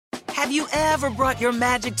Have you ever brought your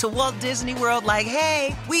magic to Walt Disney World like,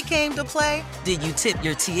 hey, we came to play? Did you tip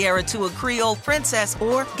your tiara to a Creole princess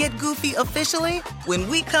or get goofy officially? When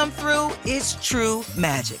we come through, it's true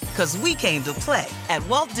magic, because we came to play at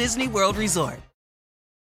Walt Disney World Resort.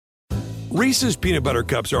 Reese's Peanut Butter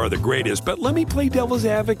Cups are the greatest, but let me play devil's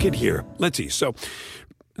advocate here. Let's see. So,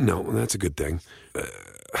 no, that's a good thing.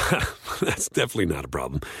 That's definitely not a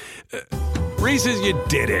problem. Reese's, you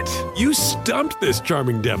did it. You stumped this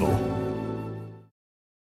charming devil.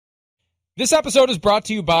 This episode is brought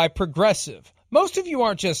to you by Progressive. Most of you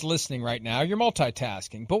aren't just listening right now, you're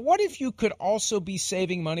multitasking. But what if you could also be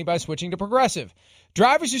saving money by switching to Progressive?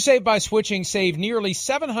 Drivers who save by switching save nearly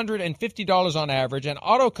 $750 on average, and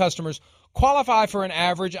auto customers qualify for an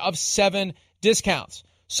average of 7 discounts.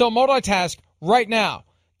 So multitask right now.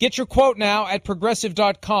 Get your quote now at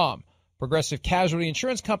Progressive.com. Progressive Casualty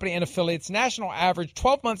Insurance Company and affiliates. National average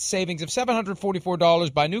 12-month savings of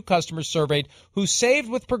 $744 by new customers surveyed who saved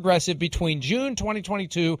with Progressive between June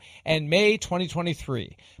 2022 and May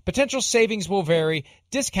 2023. Potential savings will vary.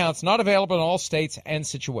 Discounts not available in all states and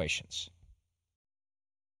situations.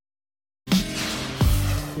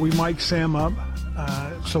 We mic Sam up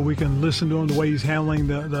so we can listen to him, the way he's handling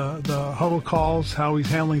the huddle calls, how he's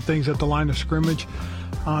handling things at the line of scrimmage.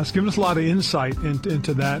 It's given us a lot of insight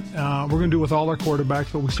into that. We're going to do it with all our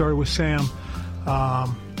quarterbacks, but we started with Sam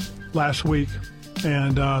last week.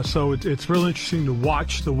 And so it's really interesting to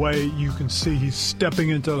watch the way you can see he's stepping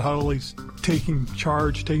into the huddle. He's taking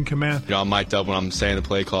charge, taking command. I'm mic'd up when I'm saying the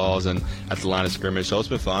play calls and at the line of scrimmage, so it's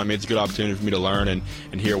been fun. I mean, it's a good opportunity for me to learn and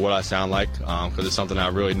hear what I sound like because it's something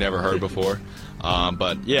I've really never heard before.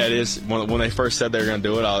 But, yeah, it is. When they first said they were going to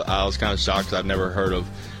do it, I was kind of shocked because I've never heard of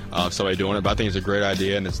somebody doing it. But I think it's a great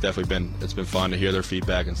idea, and it's definitely been fun to hear their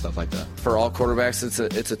feedback and stuff like that. For all quarterbacks,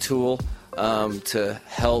 it's a tool to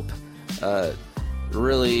help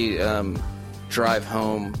really drive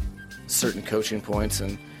home certain coaching points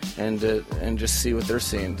and just see what they're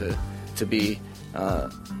seeing to be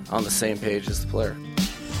on the same page as the player.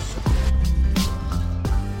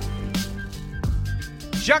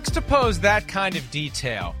 Juxtapose that kind of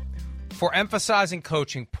detail for emphasizing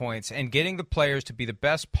coaching points and getting the players to be the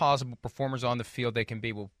best possible performers on the field they can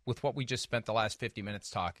be with what we just spent the last 50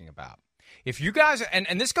 minutes talking about. If you guys,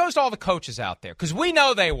 and this goes to all the coaches out there, because we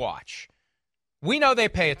know they watch. We know they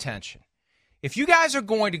pay attention. If you guys are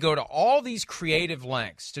going to go to all these creative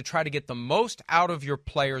lengths to try to get the most out of your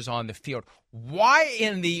players on the field, why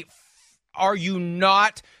in the are you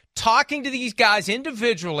not talking to these guys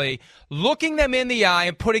individually, looking them in the eye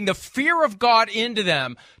and putting the fear of God into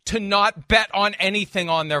them to not bet on anything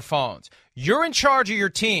on their phones? You're in charge of your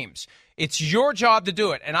teams. It's your job to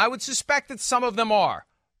do it. And I would suspect that some of them are,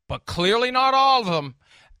 but clearly not all of them.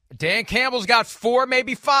 Dan Campbell's got 4,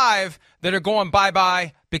 maybe 5 that are going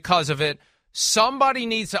bye-bye because of it. Somebody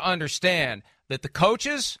needs to understand that the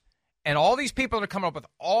coaches and all these people that are coming up with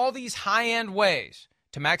all these high-end ways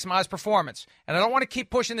to maximize performance, and I don't want to keep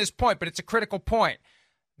pushing this point, but it's a critical point.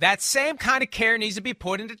 That same kind of care needs to be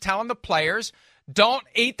put into telling the players, don't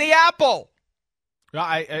eat the apple.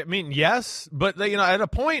 I mean, yes, but at a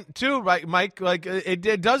point too, right, Mike? Like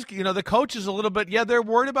it does. The coaches a little bit. Yeah, they're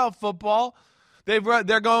worried about football. They're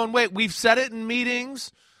going. Wait, we've said it in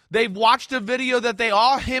meetings. They've watched a video that they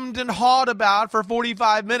all hemmed and hawed about for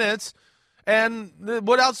 45 minutes, and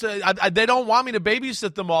what else? They don't want me to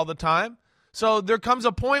babysit them all the time. So there comes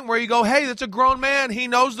a point where you go, hey, that's a grown man. He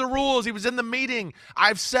knows the rules. He was in the meeting.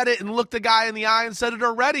 I've said it and looked the guy in the eye and said it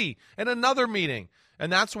already in another meeting.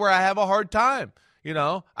 And that's where I have a hard time.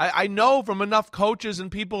 I know from enough coaches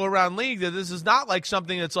and people around league that this is not like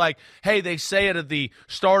something that's like, hey, they say it at the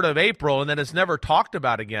start of April and then it's never talked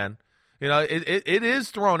about again. It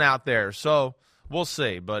is thrown out there. So we'll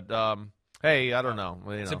see. But, hey, I don't know.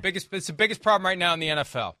 It's the biggest problem right now in the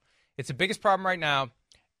NFL. It's the biggest problem right now.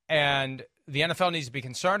 And the NFL needs to be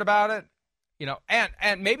concerned about it,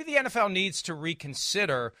 and maybe the NFL needs to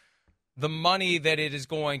reconsider the money that it is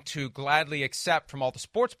going to gladly accept from all the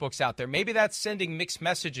sports books out there. Maybe that's sending mixed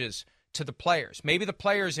messages to the players. Maybe the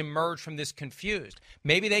players emerge from this confused.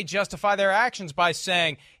 Maybe they justify their actions by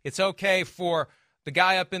saying it's okay for the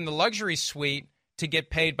guy up in the luxury suite to get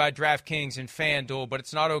paid by DraftKings and FanDuel, but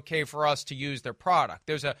it's not okay for us to use their product.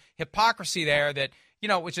 There's a hypocrisy there that,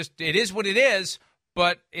 it is what it is,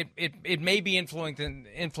 but it may be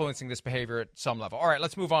influencing this behavior at some level. All right,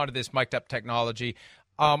 let's move on to this mic'd up technology.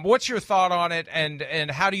 What's your thought on it, and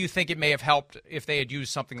how do you think it may have helped if they had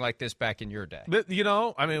used something like this back in your day? But,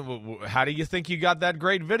 how do you think you got that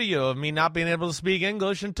great video of me not being able to speak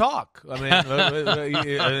English and talk? I mean,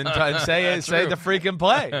 and say the freaking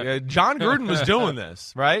play. John Gruden was doing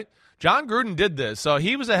this, right? John Gruden did this, so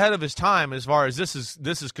he was ahead of his time as far as this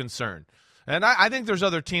is concerned. And I think there's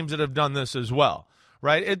other teams that have done this as well,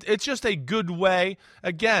 right? It's just a good way.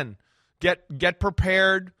 Again, get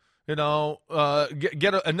prepared.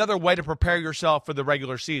 Get another way to prepare yourself for the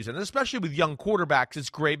regular season. And especially with young quarterbacks, it's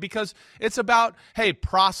great because it's about, hey,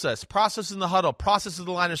 process in the huddle, process in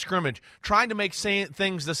the line of scrimmage, trying to make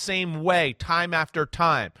things the same way time after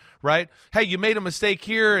time, right? Hey, you made a mistake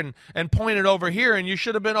here and pointed over here, and you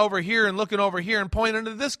should have been over here and looking over here and pointing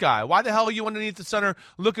to this guy. Why the hell are you underneath the center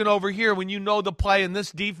looking over here when you know the play in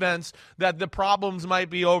this defense that the problems might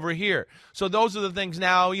be over here? So those are the things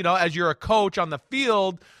now, as you're a coach on the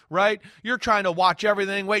field, right? You're trying to watch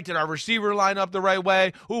everything. Wait, did our receiver line up the right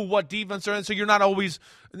way? Ooh, what defense are in? So you're not always,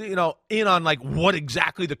 in on like what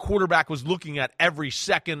exactly the quarterback was looking at every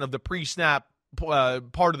second of the pre-snap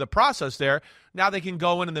part of the process there. Now they can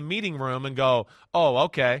go in the meeting room and go, oh,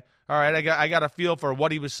 okay. All right, I got a feel for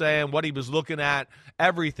what he was saying, what he was looking at,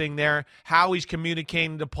 everything there, how he's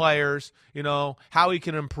communicating to players, how he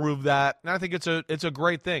can improve that. And I think it's a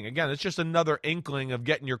great thing. Again, it's just another inkling of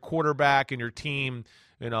getting your quarterback and your team,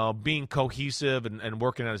 being cohesive and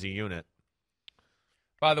working as a unit.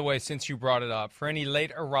 By the way, since you brought it up, for any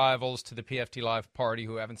late arrivals to the PFT Live party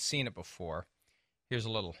who haven't seen it before, here's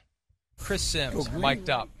a little. Chris Sims mic'd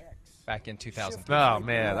up back in 2003. Oh,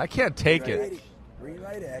 man, I can't take it. Green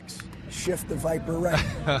right X, shift the Viper right,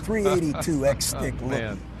 382 X stick look.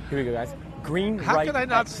 Man. Here we go, guys. Green How right could I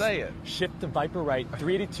not X, say it? Shift the Viper right,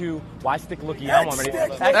 382 Y stick looky.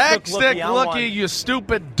 X-stick looky, you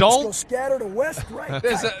stupid dolt. Go scatter to west right.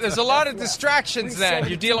 There's a lot of distractions then.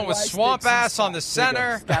 You're dealing with swamp ass on the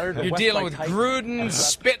center. You're dealing with Gruden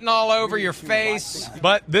spitting all over your face.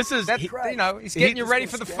 But this is, he's getting you ready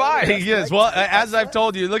for the fire. He is. Well, as I've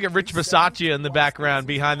told you, look at Rich Bisaccia in the background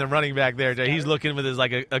behind the running back there. He's looking with his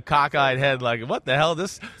like a cockeyed head, like, what the hell?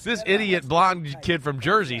 This idiot blonde kid from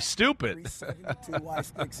Jersey, stupid.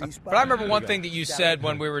 But I remember one thing that you said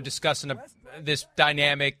when we were discussing this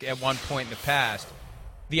dynamic at one point in the past,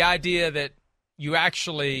 the idea that you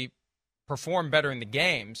actually perform better in the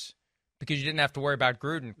games because you didn't have to worry about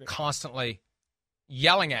Gruden constantly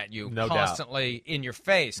yelling at you, constantly in your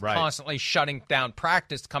face, constantly shutting down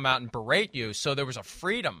practice to come out and berate you. So there was a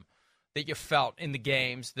freedom that you felt in the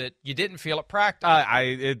games that you didn't feel at practice.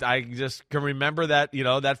 I just can remember that,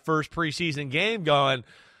 that first preseason game going,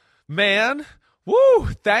 man, woo,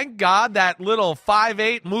 thank God that little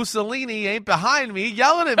 5'8" Mussolini ain't behind me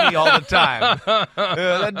yelling at me all the time.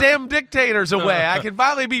 The damn dictator's away. I can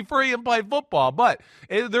finally be free and play football. But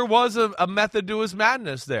there was a method to his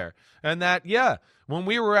madness there. And that, when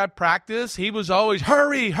we were at practice, he was always,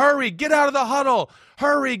 hurry, get out of the huddle.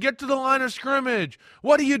 Hurry, get to the line of scrimmage.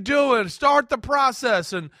 What are you doing? Start the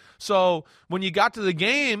process. And so when you got to the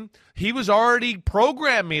game, he was already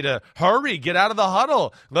programmed me to hurry, get out of the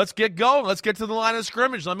huddle. Let's get going. Let's get to the line of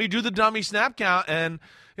scrimmage. Let me do the dummy snap count. And,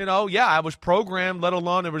 I was programmed, let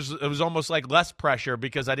alone it was almost like less pressure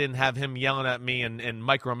because I didn't have him yelling at me and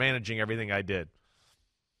micromanaging everything I did.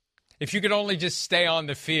 If you could only just stay on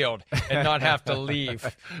the field and not have to leave,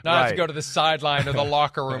 not have to go to the sideline or the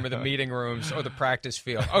locker room or the meeting rooms or the practice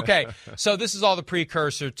field. Okay, so this is all the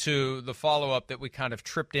precursor to the follow-up that we kind of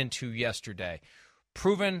tripped into yesterday.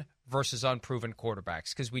 Proven versus unproven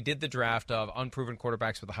quarterbacks, because we did the draft of unproven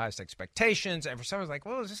quarterbacks with the highest expectations, and for some, I was like,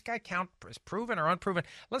 well, does this guy count as proven or unproven?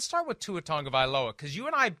 Let's start with Tua Tagovailoa, because you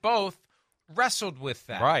and I both wrestled with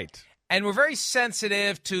that. Right. And we're very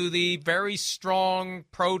sensitive to the very strong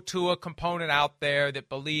pro-Tua component out there that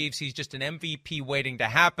believes he's just an MVP waiting to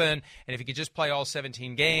happen. And if he could just play all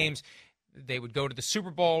 17 games, they would go to the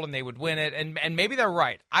Super Bowl and they would win it. And maybe they're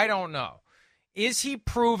right. I don't know. Is he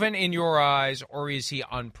proven in your eyes or is he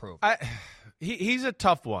unproven? He's a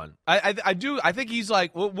tough one. I think he's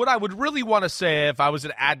like, what I would really want to say if I was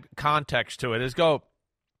to add context to it is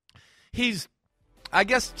he's, I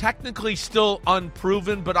guess, technically still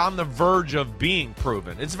unproven, but on the verge of being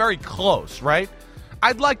proven. It's very close, right?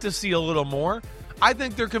 I'd like to see a little more. I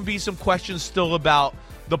think there can be some questions still about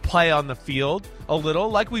the play on the field a little,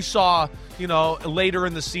 like we saw, later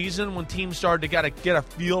in the season when teams started to get a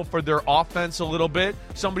feel for their offense a little bit.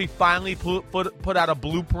 Somebody finally put out a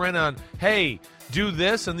blueprint on, hey, do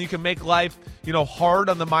this, and you can make life, hard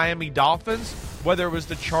on the Miami Dolphins. Whether it was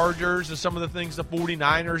the Chargers or some of the things the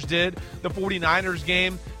 49ers did. The 49ers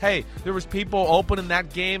game, hey, there was people open in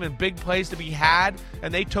that game and big plays to be had,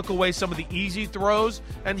 and they took away some of the easy throws,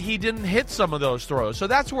 and he didn't hit some of those throws. So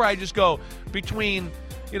that's where I just go between,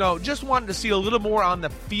 just wanting to see a little more on the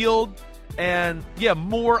field and,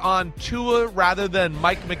 more on Tua rather than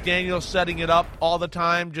Mike McDaniel setting it up all the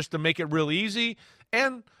time just to make it real easy.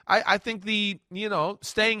 And I think the,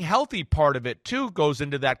 staying healthy part of it, too, goes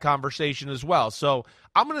into that conversation as well. So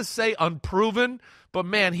I'm going to say unproven, but,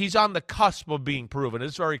 man, he's on the cusp of being proven.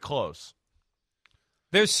 It's very close.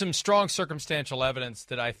 There's some strong circumstantial evidence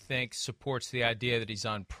that I think supports the idea that he's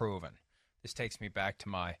unproven. This takes me back to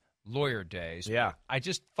my lawyer days. Yeah. I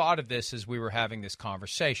just thought of this as we were having this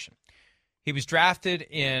conversation. He was drafted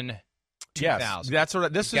in 2000. Yes, that's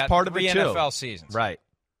what this He's is part of three it, too. NFL seasons. Right.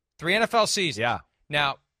 3 NFL seasons. Yeah.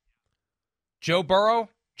 Now, Joe Burrow,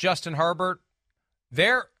 Justin Herbert,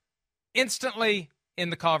 they're instantly in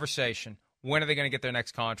the conversation. When are they going to get their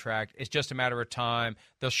next contract? It's just a matter of time.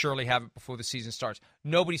 They'll surely have it before the season starts.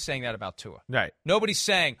 Nobody's saying that about Tua. Right. Nobody's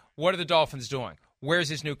saying, what are the Dolphins doing? Where's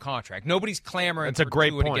his new contract? Nobody's clamoring for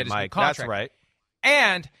Tua to point, get his Mike. new contract. That's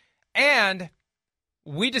right. And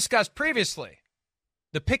we discussed previously,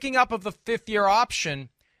 the picking up of the fifth-year option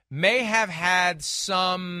may have had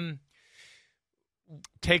some...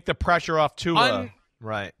 Take the pressure off Tua.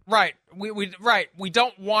 Right. Right. We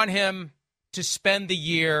don't want him to spend the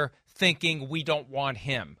year thinking we don't want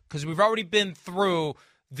him, because we've already been through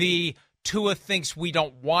the Tua thinks we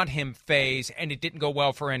don't want him phase, and it didn't go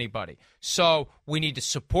well for anybody. So we need to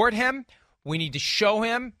support him. We need to show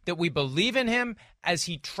him that we believe in him as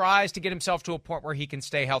he tries to get himself to a point where he can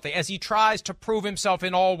stay healthy, as he tries to prove himself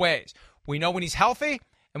in all ways. We know when he's healthy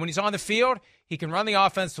and when he's on the field, he can run the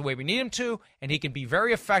offense the way we need him to, and he can be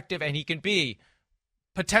very effective, and he can be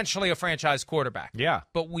potentially a franchise quarterback. Yeah.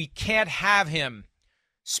 But we can't have him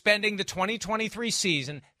spending the 2023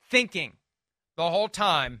 season thinking the whole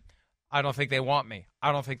time, I don't think they want me.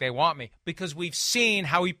 I don't think they want me. Because we've seen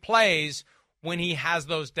how he plays when he has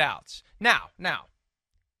those doubts. Now,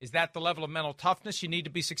 is that the level of mental toughness you need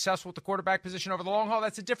to be successful at the quarterback position over the long haul?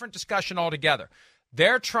 That's a different discussion altogether.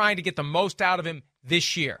 They're trying to get the most out of him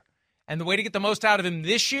this year. And the way to get the most out of him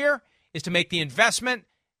this year is to make the investment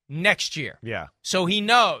next year. Yeah. So he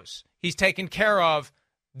knows he's taken care of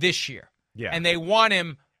this year. Yeah. And they want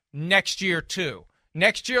him next year, too.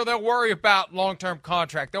 Next year, they'll worry about long-term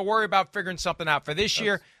contract. They'll worry about figuring something out. For this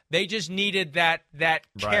year, they just needed that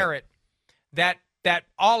carrot, that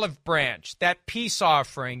olive branch, that peace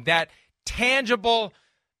offering, that tangible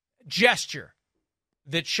gesture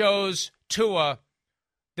that shows Tua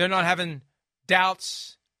they're not having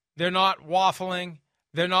doubts. They're not waffling.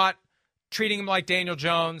 They're not treating him like Daniel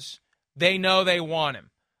Jones. They know they want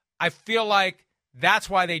him. I feel like that's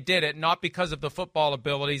why they did it, not because of the football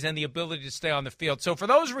abilities and the ability to stay on the field. So for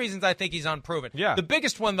those reasons, I think he's unproven. Yeah. The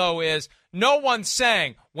biggest one, though, is no one's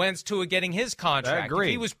saying when's Tua getting his contract. I agree.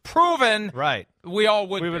 If he was proven, right, we all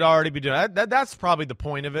would. We would already be doing that. That's probably the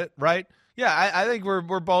point of it, right? Yeah, I think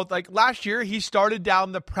we're both like last year. He started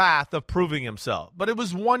down the path of proving himself, but it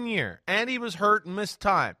was 1 year, and he was hurt and missed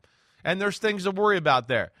time, and there's things to worry about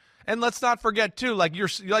there. And let's not forget too, like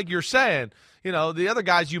you're saying, you know, the other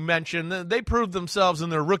guys you mentioned, they proved themselves in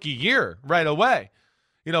their rookie year right away.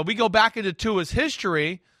 You know, we go back into Tua's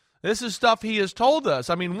history. This is stuff he has told us.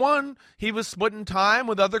 I mean, one, he was splitting time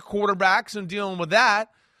with other quarterbacks and dealing with that.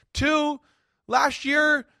 Two, last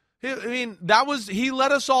year, he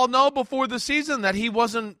let us all know before the season that he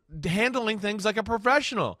wasn't handling things like a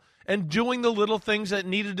professional and doing the little things that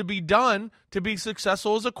needed to be done to be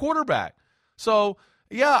successful as a quarterback. So,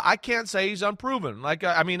 yeah, I can't say he's unproven.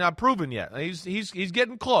 Not proven yet. He's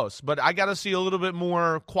getting close, but I got to see a little bit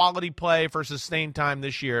more quality play for sustained time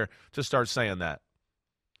this year to start saying that.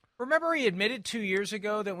 Remember, he admitted 2 years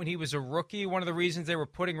ago that when he was a rookie, one of the reasons they were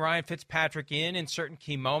putting Ryan Fitzpatrick in certain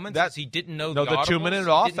key moments is he didn't know the audibles. 2-minute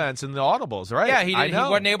offense and the audibles, right? Yeah, he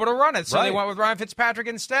wasn't able to run it, so right. They went with Ryan Fitzpatrick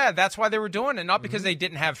instead. That's why they were doing it, not because they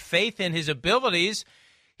didn't have faith in his abilities.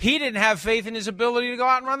 He didn't have faith in his ability to go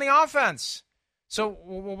out and run the offense. So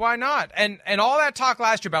why not? And all that talk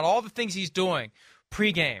last year about all the things he's doing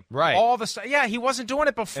pregame, right? All the stuff. Yeah, he wasn't doing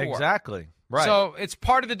it before. Exactly. Right. So it's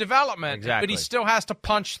part of the development, exactly. But he still has to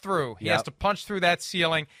punch through. He has to punch through that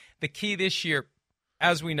ceiling. The key this year,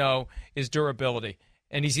 as we know, is durability.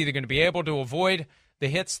 And he's either going to be able to avoid the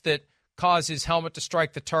hits that cause his helmet to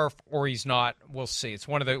strike the turf, or he's not. We'll see. It's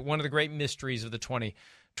one of the great mysteries of the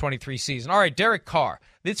 2023 season. All right, Derek Carr.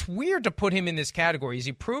 It's weird to put him in this category. Is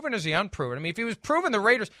he proven or is he unproven? I mean, if he was proven, the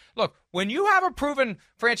Raiders... Look, when you have a proven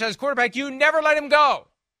franchise quarterback, you never let him go.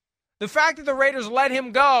 The fact that the Raiders let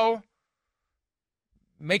him go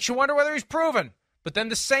makes you wonder whether he's proven. But then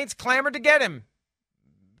the Saints clamored to get him.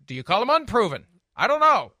 Do you call him unproven? I don't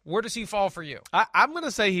know. Where does he fall for you? I'm going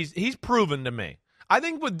to say he's proven to me. I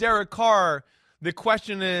think with Derek Carr, the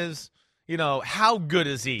question is, how good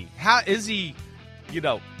is he? How is he,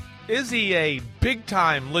 is he a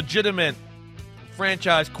big-time, legitimate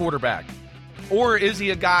franchise quarterback? Or is he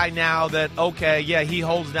a guy now that, okay, yeah, he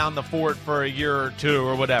holds down the fort for a year or two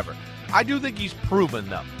or whatever? I do think he's proven,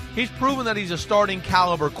 though. He's proven that he's a starting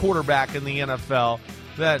caliber quarterback in the NFL,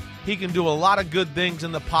 that he can do a lot of good things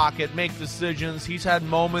in the pocket, make decisions. He's had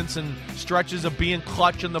moments and stretches of being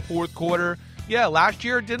clutch in the fourth quarter. Yeah, last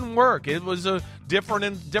year it didn't work. It was a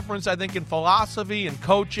difference, I think, in philosophy and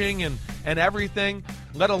coaching and everything,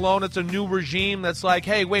 let alone it's a new regime that's like,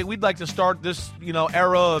 hey, wait, we'd like to start this,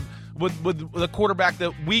 era with a quarterback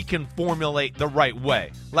that we can formulate the right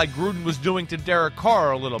way, like Gruden was doing to Derek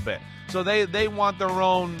Carr a little bit. So they want their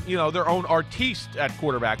own artiste at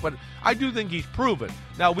quarterback. But I do think he's proven.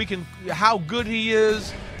 Now, how good he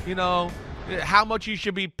is, how much he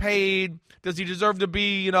should be paid. Does he deserve to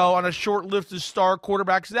be, on a short list of star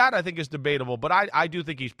quarterbacks? That, I think, is debatable. But I do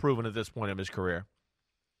think he's proven at this point of his career.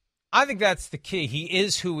 I think that's the key. He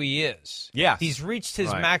is who he is. Yes. He's reached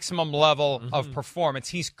his maximum level of performance.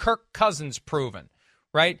 He's Kirk Cousins proven,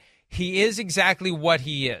 right? He is exactly what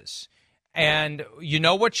he is. And you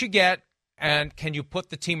know what you get, and can you put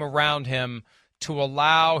the team around him to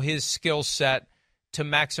allow his skill set to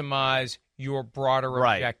maximize your broader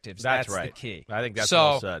objectives? That's the key. I think that's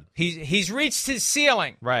well said. He's reached his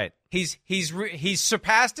ceiling. Right. He's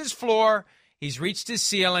surpassed his floor. He's reached his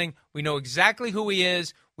ceiling. We know exactly who he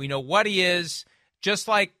is. We know what he is. Just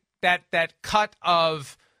like that cut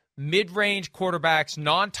of mid-range quarterbacks,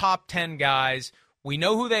 non-top 10 guys. We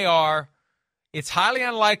know who they are. It's highly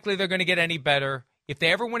unlikely they're going to get any better. If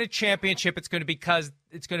they ever win a championship, it's going to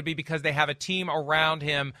be because they have a team around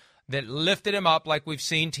him that lifted him up like we've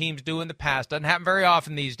seen teams do in the past. Doesn't happen very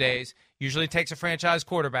often these days. Usually it takes a franchise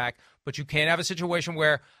quarterback, but you can't have a situation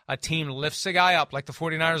where a team lifts a guy up like the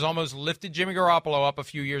 49ers almost lifted Jimmy Garoppolo up a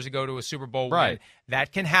few years ago to a Super Bowl win.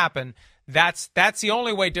 That can happen. That's the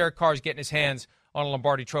only way Derek Carr is getting his hands on a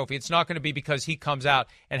Lombardi trophy. It's not going to be because he comes out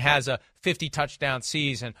and has a 50-touchdown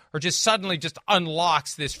season or just suddenly just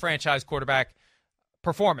unlocks this franchise quarterback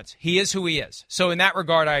performance. He is who he is. So in that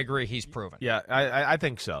regard, I agree he's proven. Yeah, I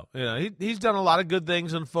think so. He's done a lot of good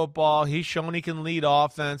things in football. He's shown he can lead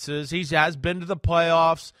offenses. He has been to the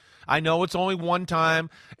playoffs. I know it's only one time.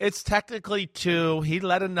 It's technically two. He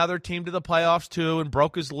led another team to the playoffs too and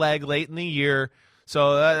broke his leg late in the year.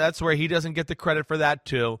 So that's where he doesn't get the credit for that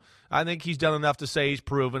too. I think he's done enough to say he's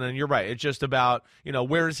proven, and you're right. It's just about,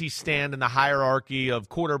 where does he stand in the hierarchy of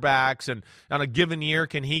quarterbacks, and on a given year,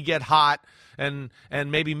 can he get hot and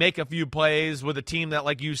maybe make a few plays with a team that,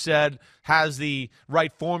 like you said, has the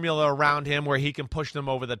right formula around him where he can push them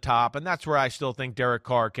over the top, and that's where I still think Derek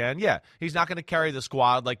Carr can. Yeah, he's not going to carry the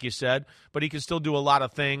squad, like you said, but he can still do a lot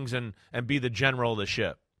of things and be the general of the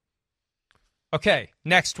ship. Okay,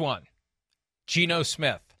 next one. Geno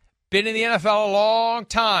Smith. Been in the NFL a long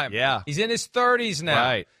time. Yeah. He's in his 30s now.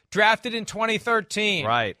 Right. Drafted in 2013.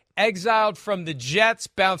 Right. Exiled from the Jets,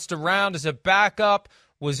 bounced around as a backup,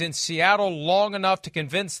 was in Seattle long enough to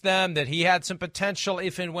convince them that he had some potential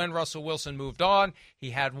if and when Russell Wilson moved on.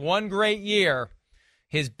 He had one great year,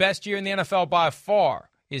 his best year in the NFL by far.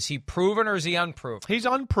 Is he proven or is he unproven? He's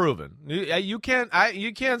unproven. You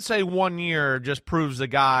can't say 1 year just proves the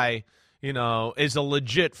guy is a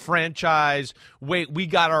legit franchise. Wait, we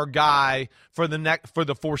got our guy for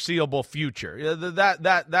the foreseeable future.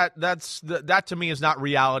 That to me is not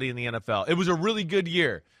reality in the NFL. It was a really good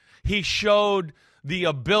year. He showed the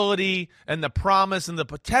ability and the promise and the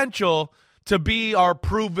potential to be our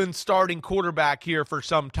proven starting quarterback here for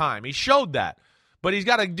some time. He showed that. But he's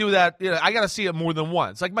got to do that. I got to see it more than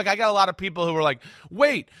once. Like, Mike, I got a lot of people who are like,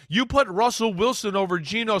 wait, you put Russell Wilson over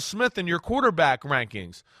Geno Smith in your quarterback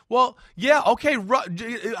rankings. Well, yeah, okay.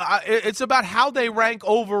 It's about how they rank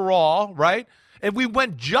overall, right? If we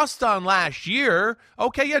went just on last year,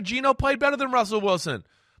 okay, yeah, Geno played better than Russell Wilson.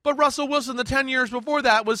 But Russell Wilson, the 10 years before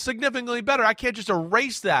that, was significantly better. I can't just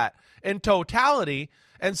erase that in totality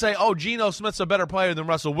and say, oh, Geno Smith's a better player than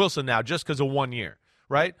Russell Wilson now just because of 1 year,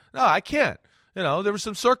 right? No, I can't. There were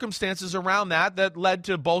some circumstances around that led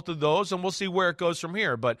to both of those, and we'll see where it goes from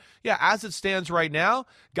here. But, yeah, as it stands right now,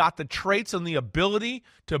 got the traits and the ability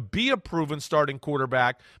to be a proven starting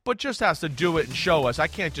quarterback, but just has to do it and show us. I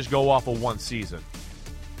can't just go off of one season.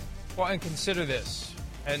 Well, and consider this.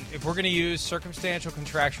 And if we're going to use circumstantial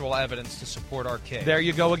contractual evidence to support our case. There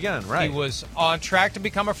you go again, right. He was on track to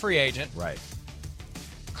become a free agent. Right.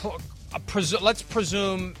 Let's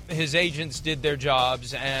presume his agents did their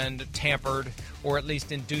jobs and tampered, or at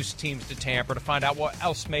least induced teams to tamper to find out what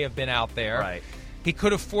else may have been out there. Right. He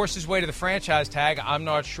could have forced his way to the franchise tag. I'm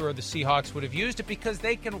not sure the Seahawks would have used it because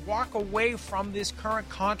they can walk away from this current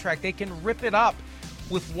contract. They can rip it up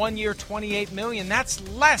with 1 year, $28 million. That's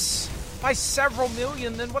less by several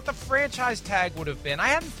million than what the franchise tag would have been. I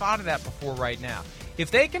hadn't thought of that before right now. If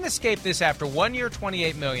they can escape this after 1 year,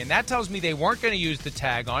 $28 million, that tells me they weren't going to use the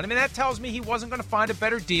tag on him, and that tells me he wasn't going to find a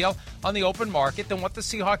better deal on the open market than what the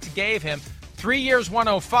Seahawks gave him. 3 years,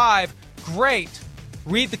 $105, great.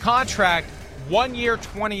 Read the contract, 1 year,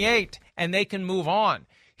 $28, and they can move on.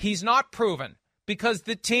 He's not proven because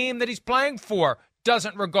the team that he's playing for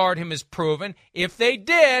doesn't regard him as proven. If they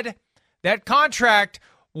did, that contract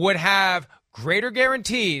would have greater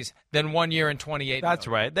guarantees than 1 year and $28 That's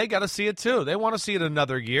million. right. They got to see it, too. They want to see it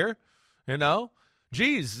another year, you know.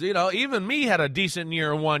 Geez, you know, even me had a decent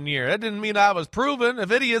year 1 year. That didn't mean I was proven. If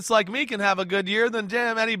idiots like me can have a good year, then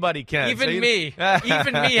damn, anybody can. Even me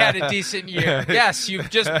had a decent year. Yes, you've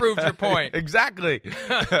just proved your point. Exactly.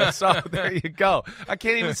 So there you go. I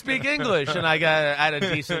can't even speak English, and I had a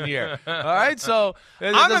decent year. All right, so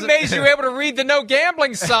I'm amazed you were able to read the no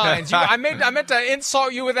gambling signs. I meant to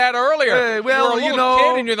insult you with that earlier. Hey, well, you were a little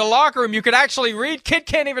kid and you're in the locker room. You could actually read. Kid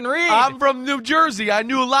can't even read. I'm from New Jersey. I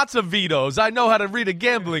knew lots of vetoes. I know how to read a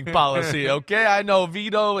gambling policy, okay? I know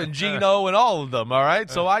Vito and Gino and all of them, all right?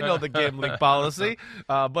 So I know the gambling policy.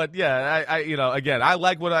 But, yeah, I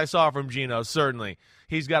like what I saw from Gino, certainly.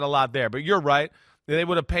 He's got a lot there. But you're right. They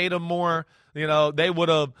would have paid him more. You know, they would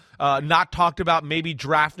have not talked about maybe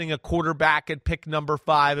drafting a quarterback at pick number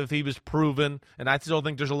 5 if he was proven. And I still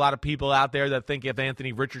think there's a lot of people out there that think if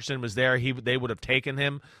Anthony Richardson was there, they would have taken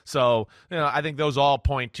him. So, you know, I think those all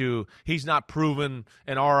point to he's not proven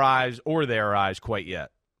in our eyes or their eyes quite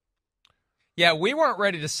yet. Yeah, we weren't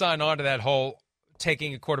ready to sign on to that whole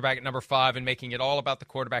taking a quarterback at number 5 and making it all about the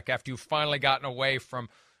quarterback after you've finally gotten away from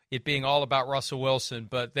it being all about Russell Wilson.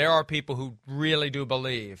 But there are people who really do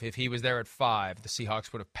believe if he was there at 5, the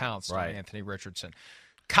Seahawks would have pounced on Anthony Richardson.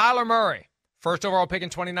 Kyler Murray, first overall pick in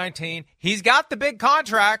 2019. He's got the big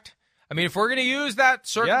contract. I mean, if we're going to use that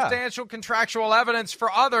circumstantial contractual evidence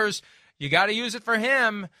for others, you got to use it for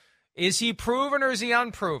him. Is he proven or is he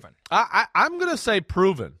unproven? I'm going to say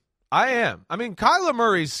proven. I am. I mean, Kyler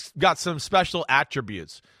Murray's got some special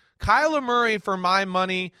attributes. Kyler Murray, for my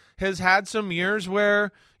money, has had some years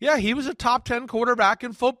where, yeah, he was a top 10 quarterback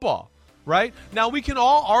in football, right? Now, we can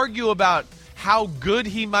all argue about how good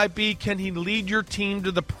he might be. Can he lead your team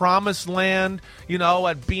to the promised land, you know,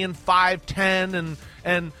 at being 5'10",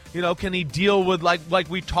 and you know, can he deal with, like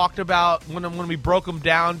we talked about when we broke him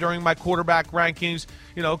down during my quarterback rankings,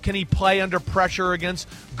 you know, can he play under pressure against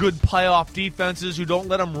good playoff defenses who don't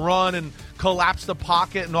let him run and collapse the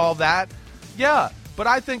pocket and all that? Yeah, but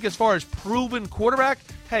I think as far as proven quarterback,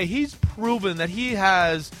 hey, he's proven that he's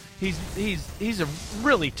a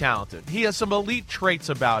really talented. He has some elite traits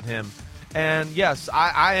about him. And yes,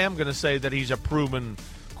 I am going to say that he's a proven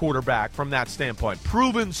quarterback from that standpoint.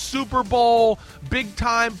 Proven Super Bowl,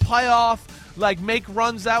 big-time playoff, like make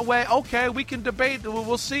runs that way. Okay, we can debate.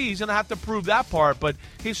 We'll see. He's going to have to prove that part, but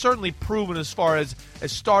he's certainly proven as far as a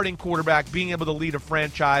starting quarterback, being able to lead a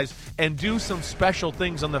franchise and do some special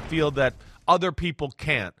things on the field that other people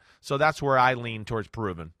can't. So that's where I lean towards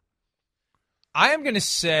proven. I am going to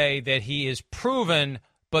say that he is proven,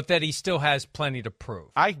 but that he still has plenty to prove.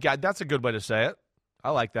 That's a good way to say it. I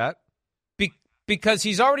like that. Because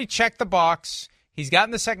he's already checked the box. He's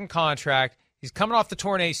gotten the second contract. He's coming off the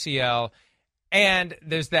torn ACL. And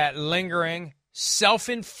there's that lingering,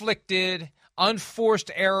 self-inflicted,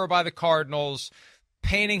 unforced error by the Cardinals,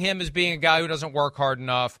 painting him as being a guy who doesn't work hard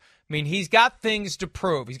enough. I mean, he's got things to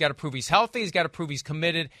prove. He's got to prove he's healthy. He's got to prove he's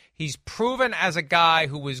committed. He's proven as a guy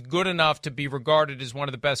who was good enough to be regarded as one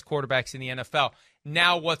of the best quarterbacks in the NFL.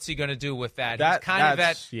 Now what's he going to do with that? He's kind of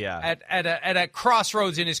at a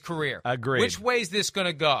crossroads in his career. Agreed. Which way is this going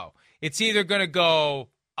to go? It's either going to go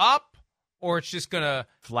up or it's just going to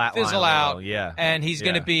fizzle out. Yeah. And he's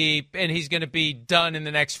going to be done in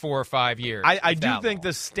the next 4 or 5 years. I do think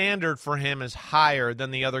the standard for him is higher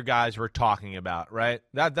than the other guys we're talking about, right?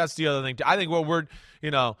 That's the other thing. I think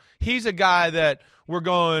he's a guy that we're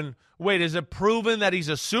going, wait, is it proven that he's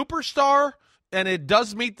a superstar? And it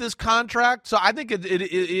does meet this contract, so I think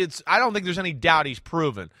it's. I don't think there's any doubt he's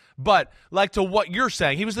proven. But like to what you're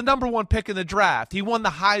saying, he was the number 1 pick in the draft. He won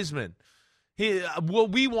the Heisman. What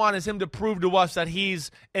we want is him to prove to us that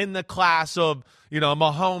he's in the class of, you know,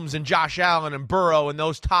 Mahomes and Josh Allen and Burrow and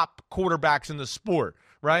those top quarterbacks in the sport,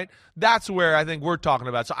 right? That's where I think we're talking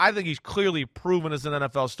about. So I think he's clearly proven as an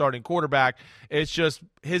NFL starting quarterback. It's just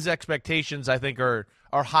his expectations, I think, are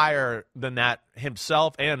higher than that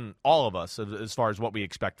himself and all of us as far as what we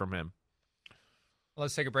expect from him.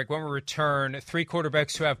 Let's take a break. When we return, 3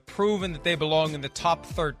 quarterbacks who have proven that they belong in the top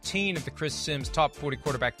 13 of the Chris Sims Top 40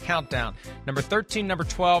 Quarterback Countdown. Number 13, number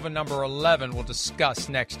 12, and number 11 we'll discuss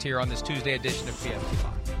next here on this Tuesday edition of PFT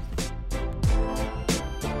Live.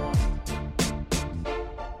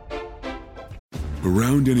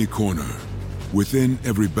 Around any corner, within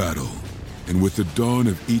every battle, and with the dawn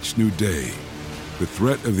of each new day, the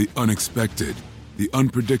threat of the unexpected, the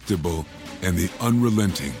unpredictable, and the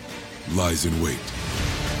unrelenting lies in wait.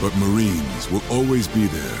 But Marines will always be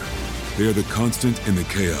there. They are the constant in the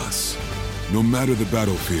chaos. No matter the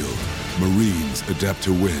battlefield, Marines adapt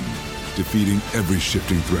to win, defeating every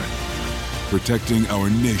shifting threat, protecting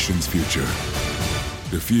our nation's future.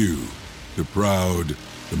 The few, the proud,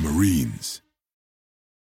 the Marines.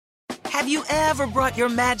 Have you ever brought your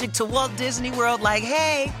magic to Walt Disney World like,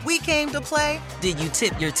 hey, we came to play? Did you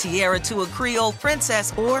tip your tiara to a Creole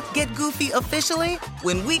princess or get goofy officially?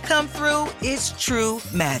 When we come through, it's true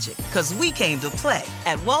magic, because we came to play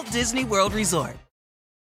at Walt Disney World Resort.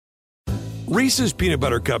 Reese's peanut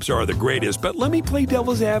butter cups are the greatest, but let me play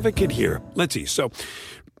devil's advocate here. Let's see. So,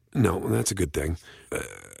 no, that's a good thing.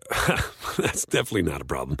 That's definitely not a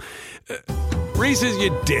problem. Reese's,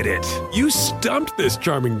 you did it. You stumped this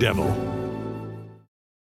charming devil.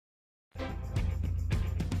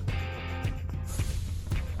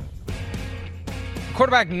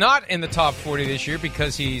 Quarterback not in the top 40 this year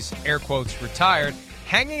because he's, air quotes, retired,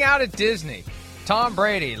 hanging out at Disney. Tom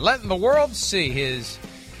Brady, letting the world see his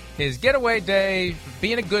getaway day,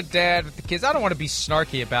 being a good dad with the kids. I don't want to be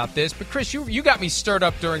snarky about this, but Chris, you got me stirred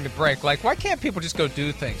up during the break. Like, why can't people just go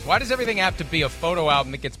do things? Why does everything have to be a photo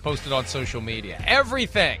album that gets posted on social media?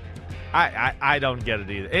 Everything. I don't get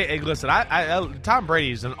it either. Hey, listen, Tom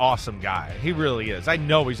Brady's an awesome guy. He really is. I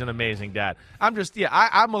know he's an amazing dad. I'm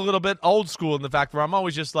a little bit old school in the fact where I'm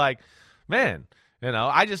always just like, man, you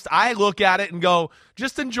know, I look at it and go,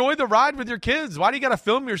 just enjoy the ride with your kids. Why do you got to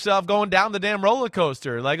film yourself going down the damn roller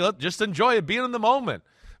coaster? Like, look, just enjoy it, being in the moment.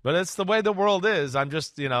 But it's the way the world is. I'm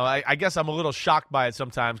just, you know, I guess I'm a little shocked by it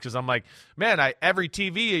sometimes because I'm like, man, every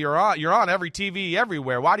TV you're on every TV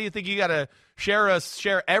everywhere. Why do you think you got to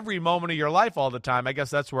share every moment of your life all the time? I guess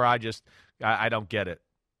that's where I don't get it.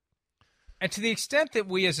 And to the extent that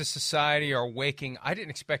we as a society are waking, I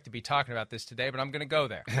didn't expect to be talking about this today, but I'm going to go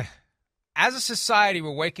there. As a society,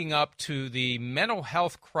 we're waking up to the mental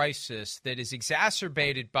health crisis that is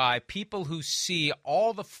exacerbated by people who see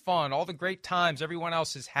all the fun, all the great times everyone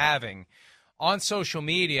else is having on social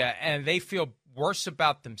media, and they feel worse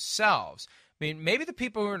about themselves. I mean, maybe the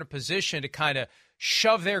people who are in a position to kind of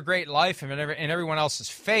shove their great life in everyone else's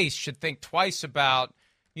face should think twice about,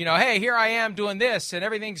 you know, hey, here I am doing this, and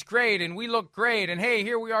everything's great, and we look great, and hey,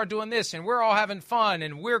 here we are doing this, and we're all having fun,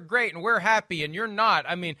 and we're great, and we're happy, and you're not.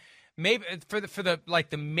 I mean, maybe for the like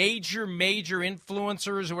the major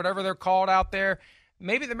influencers or whatever they're called out there,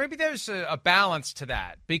 maybe there's a balance to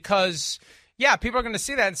that, because yeah, people are going to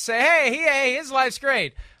see that and say, hey, his life's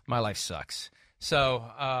great, my life sucks. So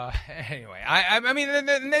anyway, I mean,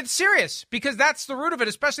 it's serious, because that's the root of it,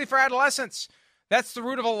 especially for adolescents. That's the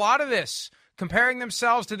root of a lot of this, comparing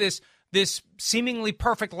themselves to this seemingly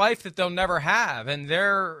perfect life that they'll never have, and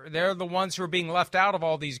they're the ones who are being left out of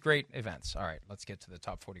all these great events. All right, let's get to the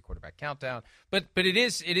top 40 quarterback countdown. But it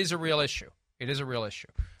is a real issue. It is a real issue.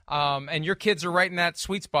 And your kids are right in that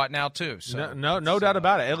sweet spot now too. So no doubt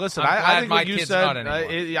about it. Hey, listen, I think what you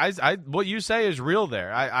said, what you say is real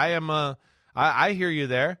there. I hear you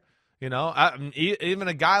there. You know, even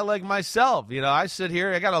a guy like myself, you know, I sit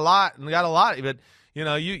here, I got a lot, but you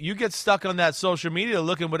know, you get stuck on that social media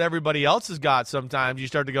looking what everybody else has got. Sometimes you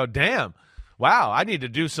start to go, damn, wow, I need to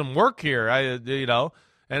do some work here. You know,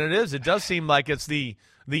 and it does seem like it's the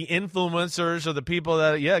influencers or the people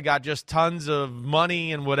that, got just tons of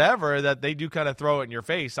money and whatever, that they do kind of throw it in your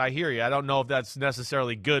face. I hear you. I don't know if that's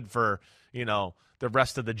necessarily good for, you know, the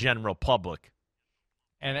rest of the general public.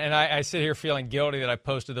 And I sit here feeling guilty that I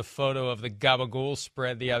posted a photo of the gabagool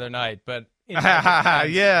spread the other night, but in my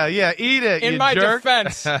defense, eat it. In my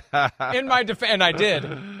defense, and I did.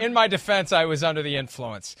 In my defense, I was under the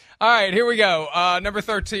influence. All right, here we go. Number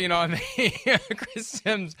 13 on the Chris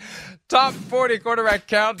Sims top 40 quarterback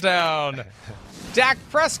countdown. Dak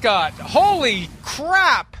Prescott. Holy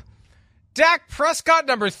crap! Dak Prescott,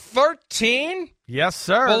 number 13? Yes,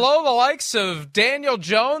 sir. Below the likes of Daniel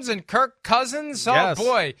Jones and Kirk Cousins? Yes. Oh,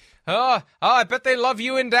 boy. I bet they love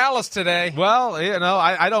you in Dallas today. Well, you know,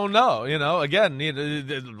 I don't know. You know, again,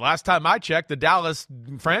 the last time I checked, the Dallas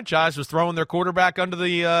franchise was throwing their quarterback under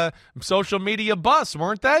the social media bus,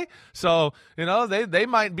 weren't they? So, you know, they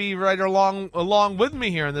might be right along with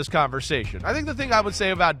me here in this conversation. I think the thing I would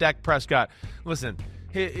say about Dak Prescott, listen,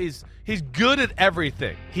 he's good at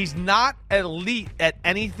everything. He's not elite at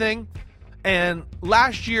anything. And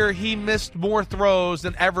last year, he missed more throws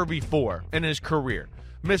than ever before in his career.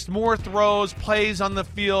 Missed more throws, plays on the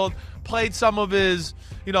field, played some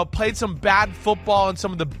bad football in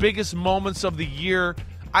some of the biggest moments of the year.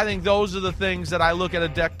 I think those are the things that I look at a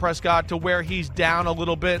Dak Prescott to where he's down a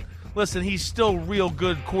little bit. Listen, he's still real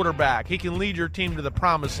good quarterback. He can lead your team to the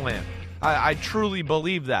promised land. I truly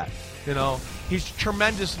believe that. He's a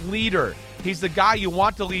tremendous leader. He's the guy you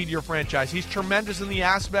want to lead your franchise. He's tremendous in the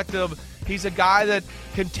aspect of he's a guy that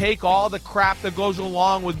can take all the crap that goes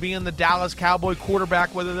along with being the Dallas Cowboy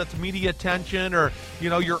quarterback, whether that's media attention or,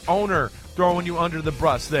 your owner throwing you under the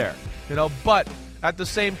bus there. But at the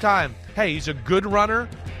same time, hey, he's a good runner,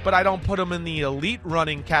 but I don't put him in the elite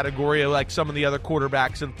running category like some of the other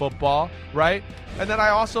quarterbacks in football, right? And then I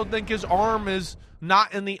also think his arm is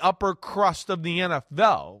not in the upper crust of the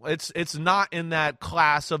NFL. It's not in that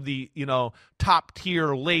class of the, top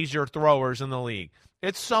tier laser throwers in the league.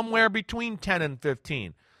 It's somewhere between 10 and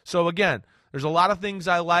 15. So again, there's a lot of things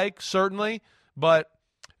I like, certainly, but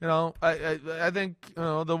I think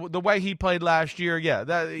the way he played last year,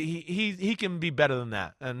 that he can be better than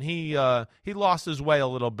that. And he lost his way a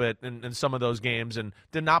little bit in some of those games and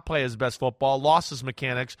did not play his best football, lost his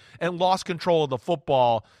mechanics, and lost control of the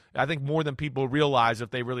football, I think, more than people realize if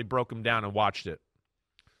they really broke him down and watched it.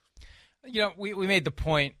 We made the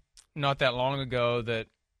point not that long ago that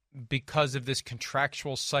because of this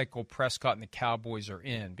contractual cycle Prescott and the Cowboys are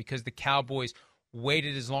in, because the Cowboys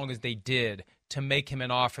waited as long as they did to make him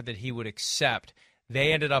an offer that he would accept,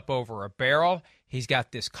 they ended up over a barrel. He's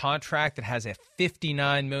got this contract that has a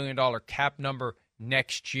 $59 million cap number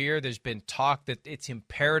next year. There's been talk that it's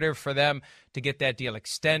imperative for them to get that deal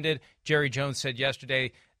extended. Jerry Jones said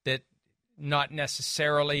yesterday that not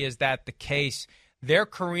necessarily is that the case. They're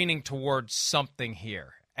careening towards something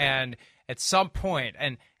here. And at some point,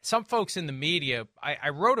 and some folks in the media, I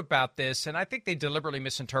wrote about this, and I think they deliberately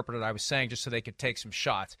misinterpreted what I was saying just so they could take some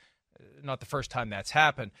shots. Not the first time that's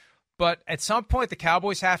happened. But at some point, the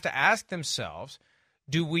Cowboys have to ask themselves,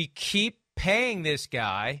 do we keep paying this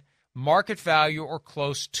guy market value or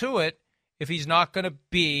close to it if he's not going to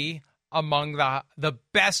be among the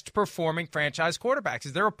best performing franchise quarterbacks?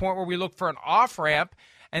 Is there a point where we look for an off-ramp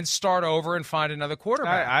and start over and find another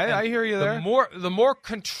quarterback? I hear you there. The more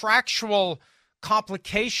contractual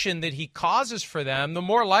complication that he causes for them, the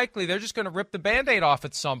more likely they're just going to rip the Band-Aid off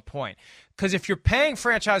at some point. Because if you're paying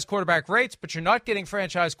franchise quarterback rates, but you're not getting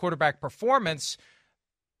franchise quarterback performance,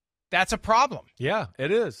 that's a problem. Yeah,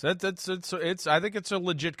 it is. It's. I think it's a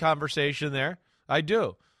legit conversation there. I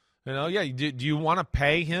do. Do you want to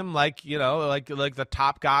pay him like the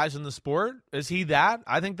top guys in the sport? Is he that?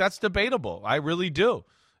 I think that's debatable. I really do.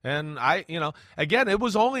 And again, it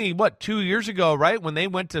was only, 2 years ago, right, when they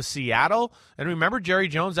went to Seattle? And remember Jerry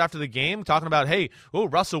Jones after the game talking about,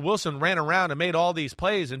 Russell Wilson ran around and made all these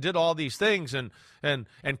plays and did all these things and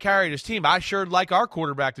carried his team. I sure like our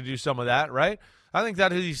quarterback to do some of that, right? I think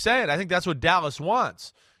that's what he's saying. I think that's what Dallas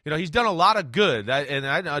wants. He's done a lot of good, and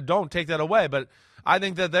I don't take that away, but I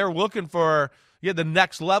think that they're looking for the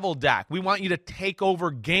next level Dak. We want you to take over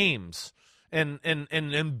games and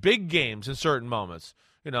big games in certain moments.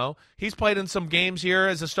 He's played in some games here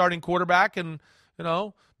as a starting quarterback and,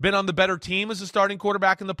 been on the better team as a starting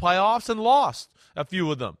quarterback in the playoffs and lost a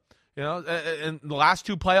few of them. In the last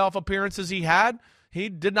two playoff appearances he had, he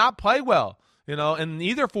did not play well, in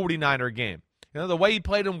either 49er game. The way he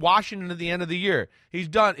played in Washington at the end of the year. He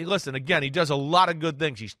does a lot of good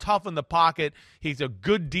things. He's tough in the pocket. He's a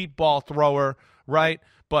good deep ball thrower, right?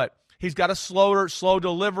 But he's got a slow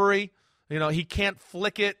delivery. He can't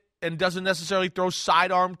flick it and doesn't necessarily throw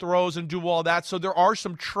sidearm throws and do all that. So there are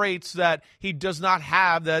some traits that he does not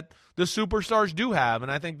have that the superstars do have.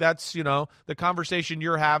 And I think that's, the conversation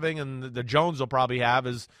you're having and the Jones will probably have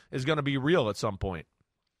is going to be real at some point.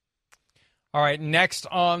 All right, next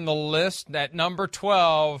on the list at number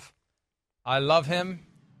 12, I love him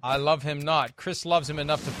not. Chris loves him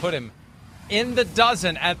enough to put him in the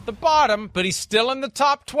dozen at the bottom, but he's still in the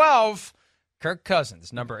top 12. Kirk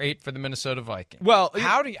Cousins, number 8 for the Minnesota Vikings. Well,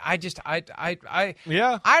 how do you, I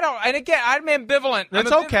don't, and again, I'm ambivalent.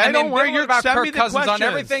 That's okay. Don't worry. You're about send Kirk me the Cousins questions. on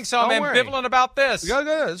everything, so Don't I'm worry. ambivalent about this.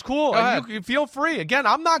 Yeah, it's cool. You feel free. Again,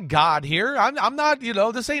 I'm not God here. I'm not,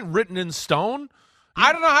 this ain't written in stone.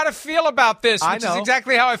 I don't know how to feel about this, which is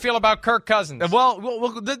exactly how I feel about Kirk Cousins.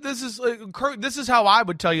 Well, this is how I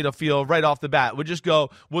would tell you to feel right off the bat. Would just go,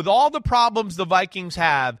 with all the problems the Vikings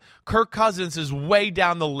have, Kirk Cousins is way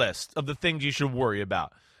down the list of the things you should worry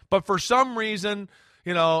about. But for some reason,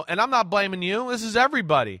 and I'm not blaming you, this is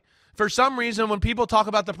everybody. For some reason, when people talk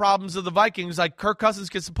about the problems of the Vikings, like Kirk Cousins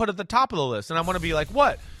gets put at the top of the list. And I want to be like,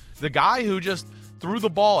 what? The guy who just threw the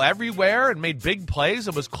ball everywhere and made big plays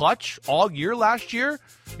and was clutch all year last year?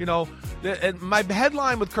 And my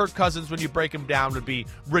headline with Kirk Cousins when you break him down would be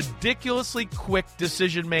ridiculously quick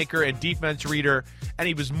decision maker and defense reader, and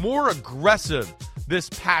he was more aggressive this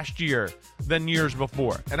past year than years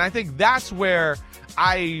before. And I think that's where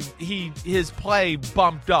his play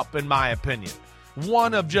bumped up, in my opinion.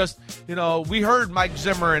 One of just, we heard Mike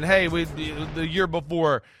Zimmer and, hey, the year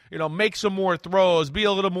before, make some more throws, be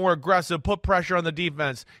a little more aggressive, put pressure on the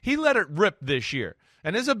defense. He let it rip this year.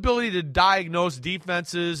 And his ability to diagnose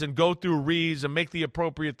defenses and go through reads and make the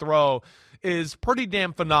appropriate throw is pretty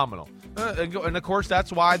damn phenomenal. And, of course,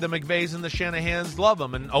 that's why the McVays and the Shanahans love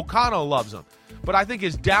him, and O'Connell loves him. But I think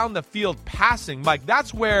his down-the-field passing, Mike,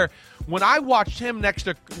 that's where, when I watched him next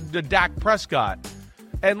to Dak Prescott,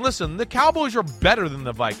 and listen, the Cowboys are better than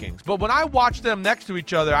the Vikings, but when I watched them next to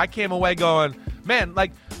each other, I came away going, man,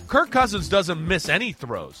 like, Kirk Cousins doesn't miss any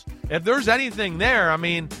throws. If there's anything there, I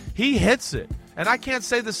mean, he hits it. And I can't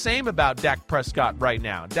say the same about Dak Prescott right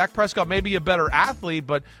now. Dak Prescott may be a better athlete,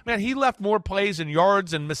 but, man, he left more plays and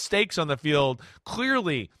yards and mistakes on the field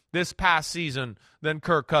clearly this past season than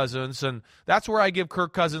Kirk Cousins, and that's where I give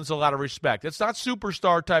Kirk Cousins a lot of respect. It's not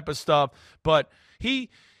superstar type of stuff, but he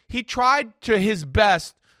tried to his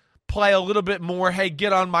best play a little bit more, hey,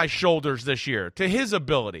 get on my shoulders this year, to his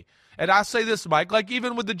ability. And I'll say this, Mike, like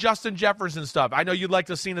even with the Justin Jefferson stuff, I know you'd like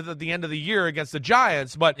to see it at the end of the year against the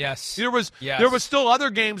Giants, but there was still other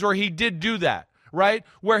games where he did do that, right?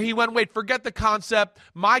 Where he went, wait, forget the concept.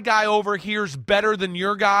 My guy over here's better than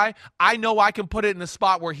your guy. I know I can put it in a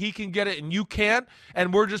spot where he can get it and you can't,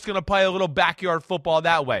 and we're just going to play a little backyard football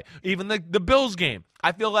that way. Even the Bills game,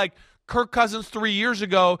 I feel like Kirk Cousins 3 years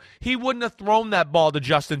ago, he wouldn't have thrown that ball to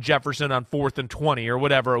Justin Jefferson on 4th and 20 or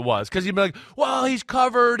whatever it was, because he'd be like, well, he's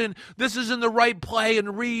covered, and this isn't the right play,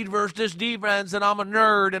 and read versus this defense, and I'm a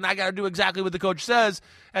nerd, and I got to do exactly what the coach says.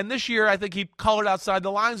 And this year, I think he colored outside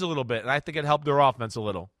the lines a little bit, and I think it helped their offense a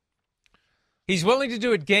little. He's willing to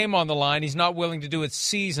do it game on the line. He's not willing to do it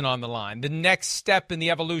season on the line. The next step in the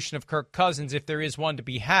evolution of Kirk Cousins, if there is one to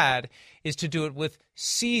be had, is to do it with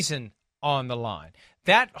season on the line.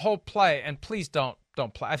 That whole play, and please don't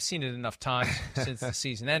play. I've seen it enough times since the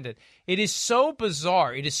season ended. It is so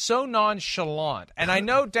bizarre. It is so nonchalant. And I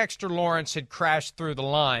know Dexter Lawrence had crashed through the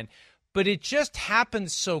line, but it just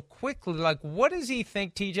happened so quickly. Like, what does he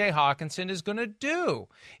think T.J. Hawkinson is going to do?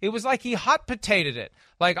 It was like he hot potatoed it.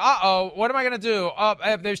 Like, what am I going to do?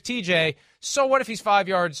 There's T.J. So what if he's 5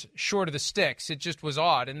 yards short of the sticks? It just was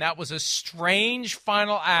odd. And that was a strange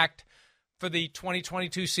final act for the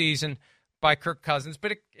 2022 season by Kirk Cousins,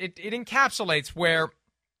 but it encapsulates where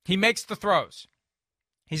he makes the throws.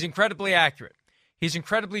 He's incredibly accurate. He's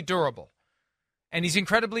incredibly durable. And he's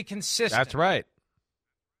incredibly consistent. That's right.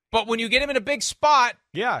 But when you get him in a big spot,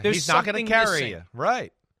 he's not going to carry you.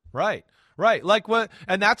 Right. Like what?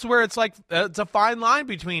 And that's where it's like it's a fine line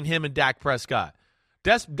between him and Dak Prescott.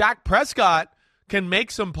 Dak Prescott can make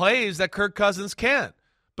some plays that Kirk Cousins can't.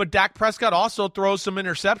 But Dak Prescott also throws some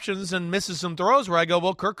interceptions and misses some throws where I go,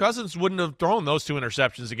 well, Kirk Cousins wouldn't have thrown those 2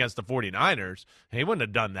 interceptions against the 49ers. He wouldn't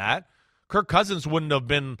have done that. Kirk Cousins wouldn't have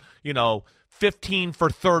been, 15 for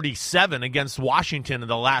 37 against Washington in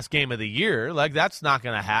the last game of the year. Like, that's not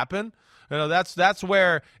going to happen. That's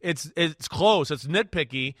where it's close. It's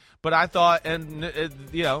nitpicky. But I thought,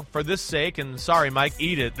 for this sake, and sorry, Mike,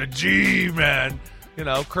 eat it. The G, man.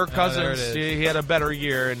 Kirk Cousins, he had a better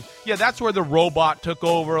year. And, that's where the robot took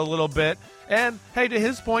over a little bit. And, hey, to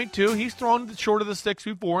his point, too, he's thrown short of the sticks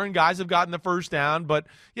before, and guys have gotten the first down. But,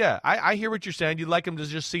 I hear what you're saying. You'd like him to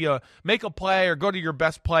just make a play or go to your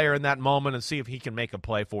best player in that moment and see if he can make a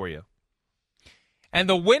play for you. And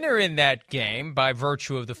the winner in that game, by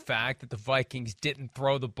virtue of the fact that the Vikings didn't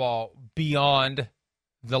throw the ball beyond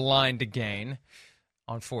the line to gain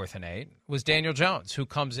on 4th and 8, was Daniel Jones, who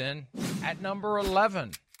comes in at number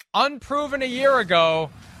 11. Unproven a year ago,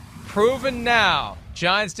 proven now.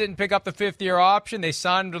 Giants didn't pick up the 5th-year option. They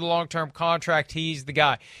signed him to the long-term contract. He's the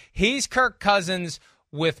guy. He's Kirk Cousins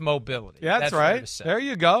with mobility. Yeah, that's right. There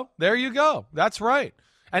you go. That's right.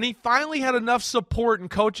 And he finally had enough support and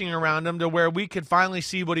coaching around him to where we could finally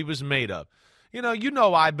see what he was made of.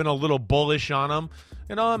 I've been a little bullish on him.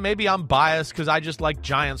 Maybe I'm biased because I just like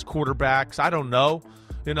Giants quarterbacks. I don't know.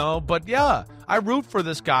 But I root for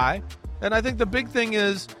this guy. And I think the big thing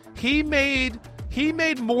is he made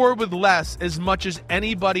more with less as much as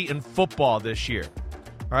anybody in football this year.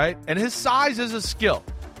 All right? And his size is a skill.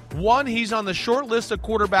 One, he's on the short list of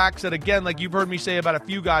quarterbacks that, again, like you've heard me say about a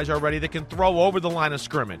few guys already, that can throw over the line of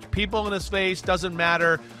scrimmage. People in his face, doesn't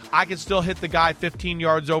matter. I can still hit the guy 15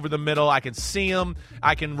 yards over the middle. I can see him.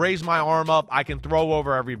 I can raise my arm up. I can throw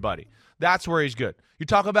over everybody. That's where he's good. You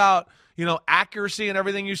talk about, accuracy and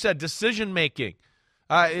everything you said, decision-making.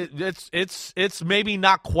 It's maybe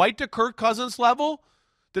not quite to Kirk Cousins level,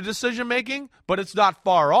 the decision-making, but it's not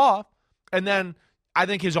far off. And then I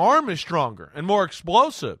think his arm is stronger and more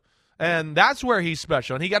explosive, and that's where he's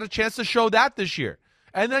special. And he got a chance to show that this year.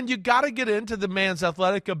 And then you got to get into the man's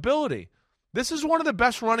athletic ability. This is one of the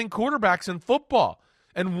best running quarterbacks in football.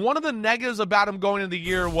 And one of the negatives about him going into the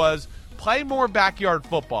year was play more backyard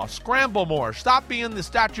football, scramble more, stop being the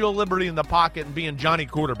Statue of Liberty in the pocket and being Johnny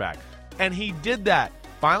quarterback. And he did that.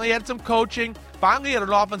 Finally had some coaching, finally had an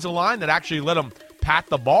offensive line that actually let him pat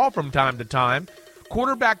the ball from time to time.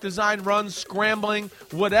 Quarterback design runs, scrambling,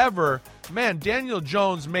 whatever. Man, Daniel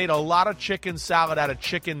Jones made a lot of chicken salad out of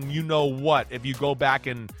chicken you-know-what if you go back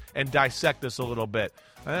and dissect this a little bit.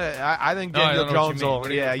 I think Daniel Jones will,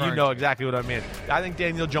 you know exactly what I mean. I think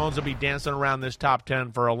Daniel Jones will be dancing around this top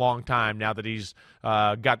 10 for a long time now that he's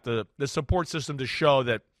got the support system to show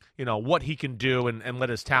that, what he can do and let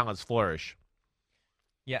his talents flourish.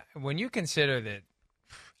 Yeah, when you consider that,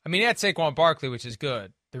 he had Saquon Barkley, which is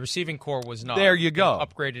good. The receiving core was not. There you go.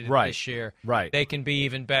 Upgraded this year. Right. They can be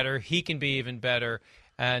even better. He can be even better.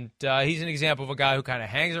 And he's an example of a guy who kind of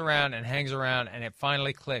hangs around, and it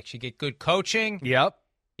finally clicks. You get good coaching. Yep.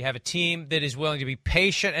 You have a team that is willing to be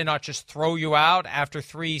patient and not just throw you out after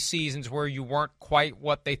 3 seasons where you weren't quite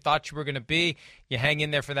what they thought you were going to be. You hang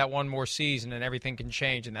in there for that one more season, and everything can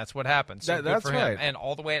change, and that's what happens. So that's good for right. him. And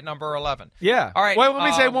all the way at number 11. Yeah. All right. Wait, let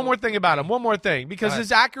me say one more thing about him. One more thing. Because Go ahead.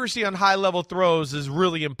 his accuracy on high-level throws is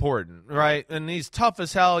really important, right? And he's tough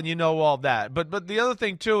as hell, and you know all that. But the other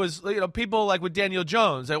thing, too, is people like with Daniel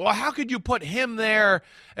Jones, say, well, how could you put him there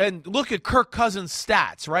and look at Kirk Cousins'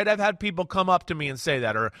 stats, right? I've had people come up to me and say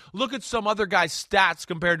that. Or look at some other guy's stats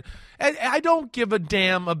compared. And I don't give a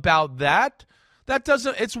damn about that. That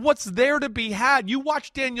doesn't. It's what's there to be had. You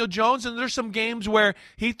watch Daniel Jones, and there's some games where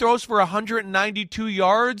he throws for 192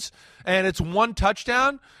 yards, and it's 1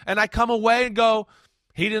 touchdown, and I come away and go,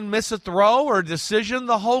 he didn't miss a throw or a decision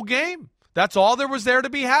the whole game. That's all there was there to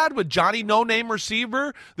be had with Johnny no-name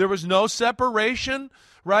receiver. There was no separation,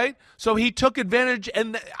 right? So he took advantage,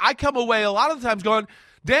 and I come away a lot of the times going,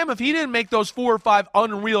 damn, if he didn't make those 4 or 5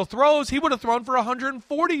 unreal throws, he would have thrown for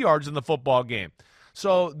 140 yards in the football game.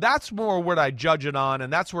 So that's more what I judge it on,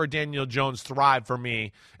 and that's where Daniel Jones thrived for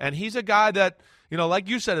me. And he's a guy that, like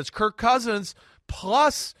you said, it's Kirk Cousins,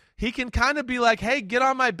 plus he can kind of be like, hey, get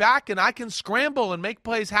on my back, and I can scramble and make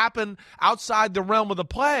plays happen outside the realm of the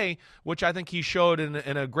play, which I think he showed in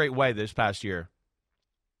a great way this past year.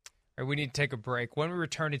 All right, we need to take a break. When we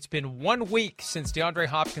return, it's been 1 week since DeAndre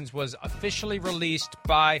Hopkins was officially released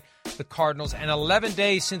by the Cardinals and 11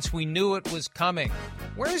 days since we knew it was coming.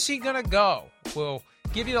 Where is he going to go? We'll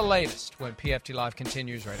give you the latest when PFT Live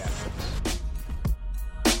continues right after this.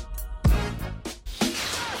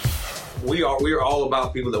 We are all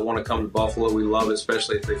about people that want to come to Buffalo. We love it,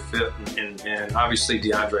 especially if they fit. And obviously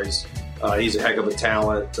DeAndre's he's a heck of a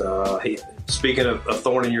talent. Speaking of a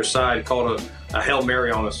thorn in your side, called a Hail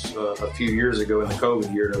Mary on us a few years ago in the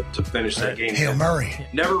COVID year to finish that game. Hail Mary.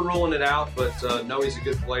 Never ruling it out, but know he's a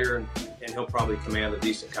good player, and he'll probably command a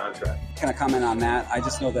decent contract. Can I comment on that? I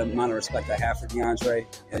just know the amount of respect I have for DeAndre.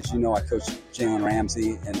 As you know, I coach Jalen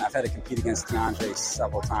Ramsey, and I've had to compete against DeAndre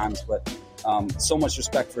several times, but so much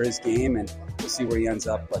respect for his game, and we'll see where he ends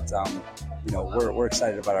up. But, we're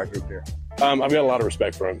excited about our group here. I've got a lot of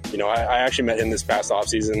respect for him. I actually met him this past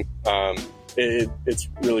offseason. It's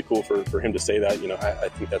really cool for him to say that. I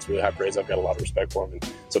think that's really high praise. I've got a lot of respect for him.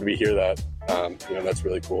 And so to hear that, that's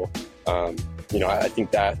really cool. I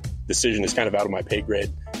think that decision is kind of out of my pay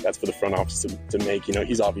grade. That's for the front office to make.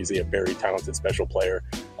 He's obviously a very talented special player.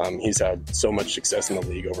 He's had so much success in the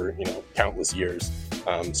league over, countless years.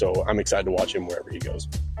 So I'm excited to watch him wherever he goes.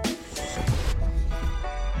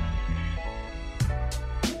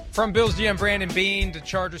 From Bills GM Brandon Beane to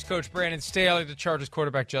Chargers coach Brandon Staley to Chargers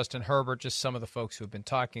quarterback Justin Herbert, just some of the folks who have been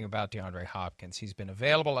talking about DeAndre Hopkins. He's been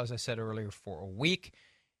available, as I said earlier, for a week.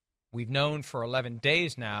 We've known for 11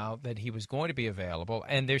 days now that he was going to be available,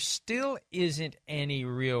 and there still isn't any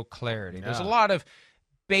real clarity. No. There's a lot of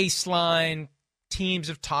baseline. Teams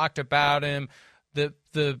have talked about him.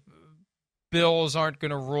 The Bills aren't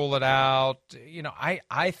going to rule it out.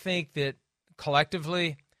 I think that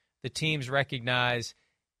collectively the teams recognize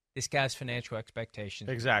this guy's financial expectations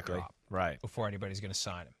drop right before anybody's going to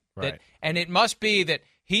sign him. Right. And it must be that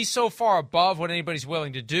he's so far above what anybody's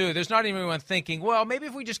willing to do. There's not even anyone thinking, well, maybe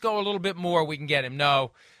if we just go a little bit more, we can get him.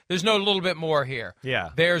 No, there's no little bit more here. Yeah.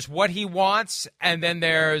 There's what he wants, and then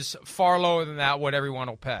there's far lower than that what everyone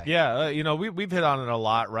will pay. Yeah, we've hit on it a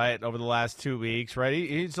lot, right, over the last 2 weeks, right?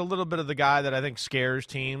 He's a little bit of the guy that I think scares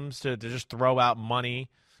teams to just throw out money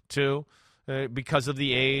to. because of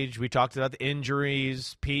the age. We talked about the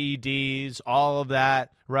injuries, PEDs, all of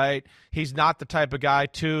that, right? He's not the type of guy,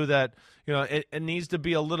 too, that, it needs to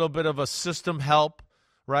be a little bit of a system help,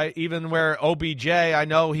 right? Even where OBJ, I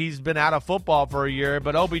know he's been out of football for a year,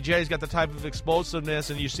 but OBJ's got the type of explosiveness,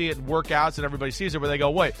 and you see it in workouts and everybody sees it, where they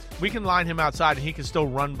go, wait, we can line him outside and he can still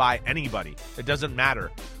run by anybody. It doesn't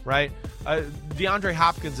matter, right? DeAndre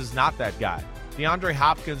Hopkins is not that guy. DeAndre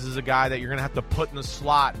Hopkins is a guy that you're going to have to put in the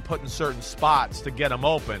slot and put in certain spots to get him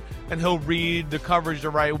open. And he'll read the coverage the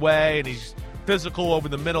right way, and he's physical over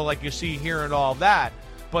the middle like you see here and all that.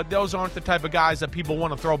 But those aren't the type of guys that people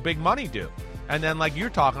want to throw big money to. And then like you're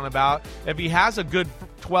talking about, if he has a good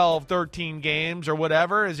 12, 13 games or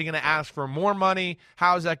whatever, is he going to ask for more money?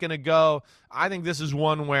 How is that going to go? I think this is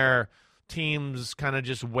one where teams kind of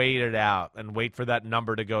just wait it out and wait for that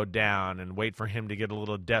number to go down and wait for him to get a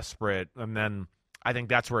little desperate. And then I think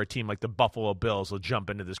that's where a team like the Buffalo Bills will jump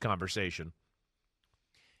into this conversation.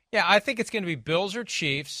 Yeah, I think it's going to be Bills or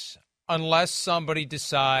Chiefs unless somebody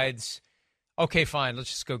decides, okay, fine, let's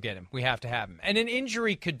just go get him. We have to have him. And an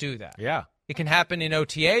injury could do that. Yeah. It can happen in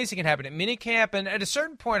OTAs. It can happen at minicamp. And at a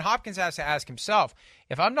certain point, Hopkins has to ask himself,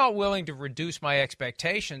 if I'm not willing to reduce my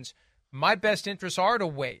expectations, my best interests are to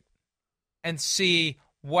wait and see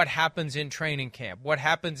what happens in training camp, what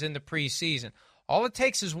happens in the preseason. All it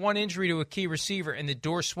takes is one injury to a key receiver, and the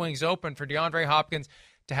door swings open for DeAndre Hopkins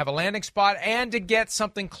to have a landing spot and to get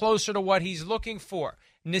something closer to what he's looking for.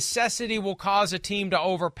 Necessity will cause a team to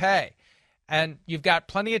overpay. And you've got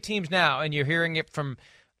plenty of teams now, and you're hearing it from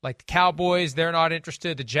like the Cowboys, they're not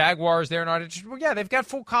interested. The Jaguars, they're not interested. Well, yeah, they've got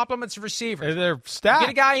full complements of receivers. They're stacked. Get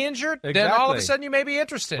a guy injured, then all of a sudden you may be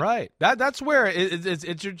interested. Right. That's where it's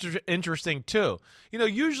interesting, too.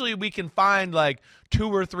 Usually we can find like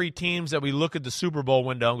 2 or 3 teams that we look at the Super Bowl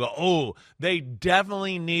window and go, oh, they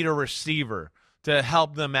definitely need a receiver to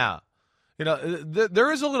help them out.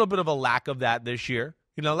 There is a little bit of a lack of that this year.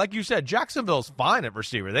 Like you said, Jacksonville's fine at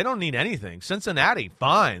receiver. They don't need anything. Cincinnati,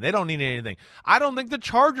 fine. They don't need anything. I don't think the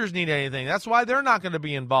Chargers need anything. That's why they're not going to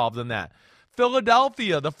be involved in that.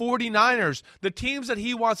 Philadelphia, the 49ers, the teams that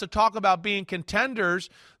he wants to talk about being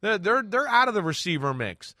contenders, they're out of the receiver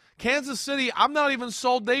mix. Kansas City, I'm not even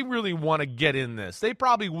sold they really want to get in this. They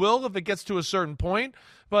probably will if it gets to a certain point,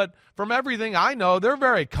 but from everything I know, they're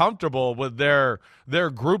very comfortable with their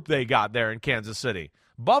group they got there in Kansas City.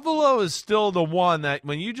 Buffalo is still the one that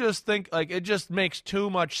when you just think, like, it just makes too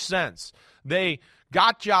much sense. They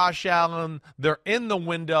got Josh Allen, they're in the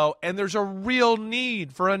window, and there's a real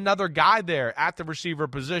need for another guy there at the receiver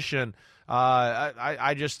position.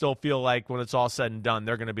 I just still feel like when it's all said and done,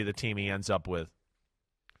 they're going to be the team he ends up with.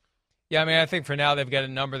 Yeah, I think for now they've got a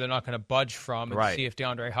number they're not going to budge from and see if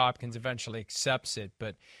DeAndre Hopkins eventually accepts it.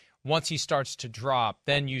 But once he starts to drop,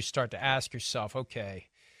 then you start to ask yourself, okay,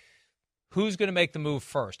 who's going to make the move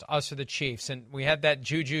first, us or the Chiefs? And we had that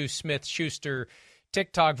Juju Smith-Schuster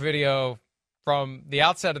TikTok video from the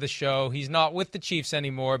outset of the show. He's not with the Chiefs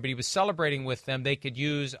anymore, but he was celebrating with them. They could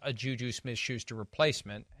use a Juju Smith-Schuster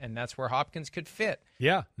replacement, and that's where Hopkins could fit.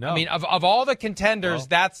 Yeah, no. Of all the contenders,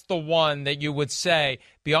 that's the one that you would say,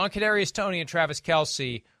 beyond Kadarius Toney and Travis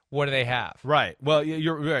Kelce, what do they have? Right. Well,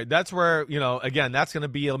 you're right. That's where, again, that's going to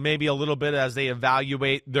be maybe a little bit as they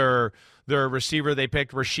evaluate their receiver they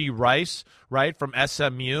picked, Rashee Rice, right, from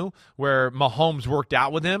SMU, where Mahomes worked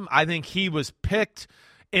out with him. I think he was picked,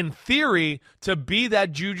 in theory, to be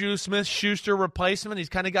that Juju Smith-Schuster replacement. He's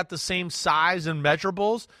kind of got the same size and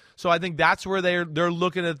measurables. So I think that's where they're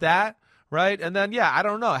looking at that, right? And then, I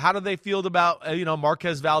don't know. How do they feel about,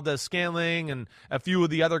 Marquez Valdez-Scantling and a few of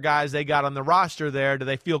the other guys they got on the roster there? Do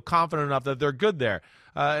they feel confident enough that they're good there?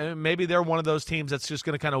 Maybe they're one of those teams that's just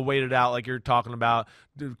going to kind of wait it out like you're talking about,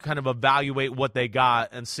 to kind of evaluate what they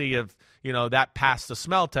got and see if, that passed the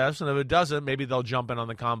smell test. And if it doesn't, maybe they'll jump in on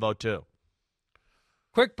the combo too.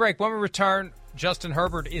 Quick break. When we return, Justin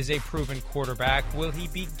Herbert is a proven quarterback. Will he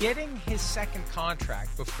be getting his second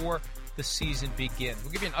contract before the season begins?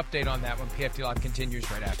 We'll give you an update on that when PFT Live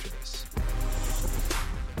continues right after this.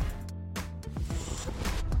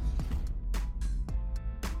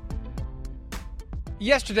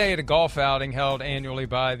 Yesterday at a golf outing held annually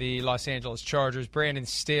by the Los Angeles Chargers, Brandon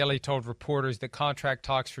Staley told reporters that contract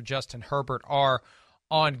talks for Justin Herbert are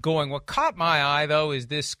ongoing. What caught my eye, though, is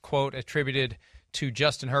this quote attributed to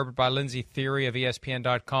Justin Herbert by Lindsey Theory of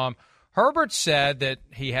ESPN.com. Herbert said that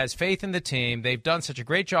he has faith in the team. They've done such a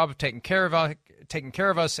great job of taking care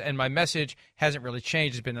of us, and my message hasn't really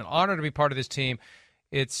changed. It's been an honor to be part of this team.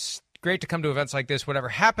 It's great to come to events like this. Whatever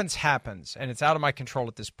happens, happens, and it's out of my control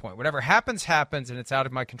at this point. Whatever happens, happens, and it's out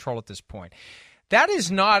of my control at this point. That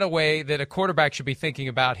is not a way that a quarterback should be thinking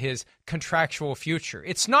about his contractual future.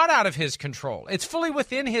 It's not out of his control. It's fully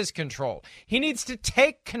within his control. He needs to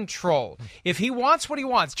take control. If he wants what he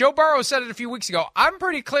wants. Joe Burrow said it a few weeks ago. I'm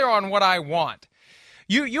pretty clear on what I want.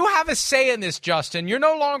 You have a say in this, Justin. You're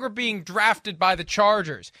no longer being drafted by the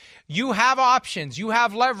Chargers. You have options. You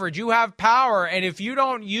have leverage. You have power. And if you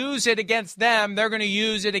don't use it against them, they're going to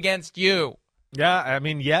use it against you. Yeah, I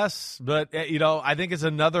mean, yes, but, I think it's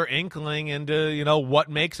another inkling into, what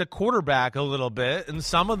makes a quarterback a little bit. And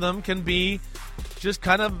some of them can be just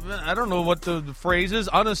kind of, I don't know what the phrase is,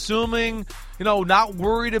 unassuming, not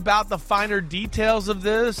worried about the finer details of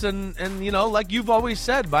this. And like you've always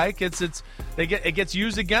said, Mike, it gets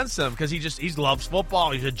used against him because he loves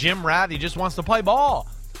football. He's a gym rat. He just wants to play ball.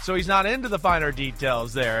 So he's not into the finer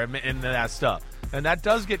details there and that stuff. And that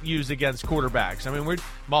does get used against quarterbacks. I mean,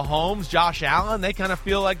 Mahomes, Josh Allen, they kind of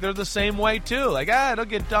feel like they're the same way too. Like, it'll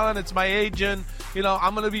get done. It's my agent.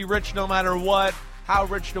 I'm going to be rich no matter what. How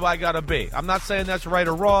rich do I got to be? I'm not saying that's right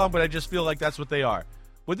or wrong, but I just feel like that's what they are.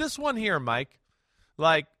 With this one here, Mike,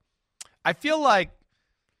 I feel like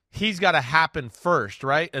he's got to happen first,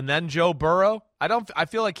 right? And then Joe Burrow. I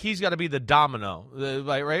feel like he's got to be the domino,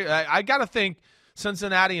 right? I got to think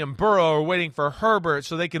Cincinnati and Burrow are waiting for Herbert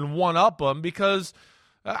so they can one-up him because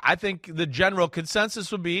I think the general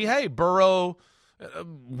consensus would be, hey, Burrow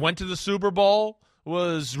went to the Super Bowl,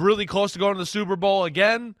 was really close to going to the Super Bowl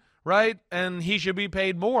again, right? And he should be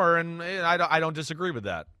paid more, and I don't disagree with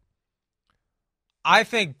that. I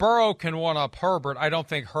think Burrow can one-up Herbert. I don't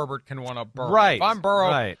think Herbert can one-up Burrow. Right. If I'm Burrow,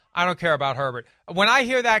 right. I don't care about Herbert. When I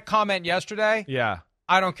hear that comment yesterday,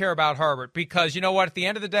 I don't care about Herbert because you know what? At the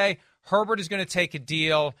end of the day, Herbert is going to take a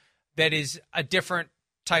deal that is a different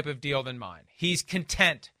type of deal than mine. He's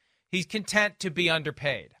content. He's content to be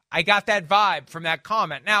underpaid. I got that vibe from that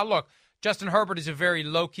comment. Now, look, Justin Herbert is a very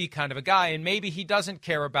low-key kind of a guy, and maybe he doesn't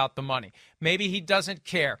care about the money. Maybe he doesn't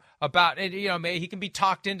care about it. Maybe he can be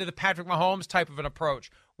talked into the Patrick Mahomes type of an approach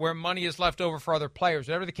where money is left over for other players,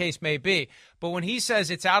 whatever the case may be. But when he says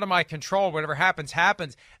it's out of my control, whatever happens,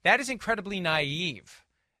 happens, that is incredibly naive.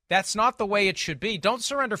 That's not the way it should be. Don't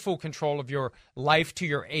surrender full control of your life to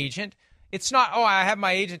your agent. It's not, I have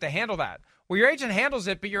my agent to handle that. Well, your agent handles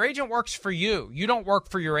it, but your agent works for you. You don't work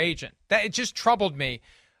for your agent. It just troubled me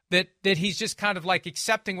that he's just kind of like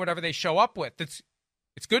accepting whatever they show up with. It's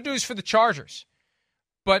good news for the Chargers.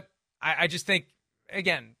 But I just think,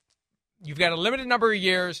 again, you've got a limited number of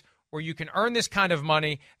years where you can earn this kind of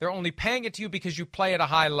money. They're only paying it to you because you play at a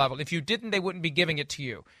high level. If you didn't, they wouldn't be giving it to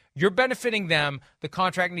you. You're benefiting them. The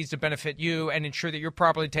contract needs to benefit you and ensure that you're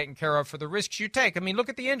properly taken care of for the risks you take. I mean, look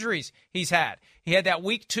at the injuries he's had. He had that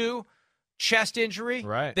week 2 chest injury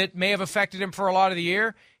that may have affected him for a lot of the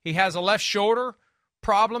year. He has a left shoulder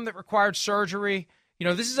problem that required surgery.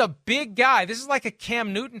 This is a big guy. This is like a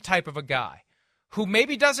Cam Newton type of a guy who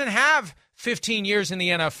maybe doesn't have 15 years in the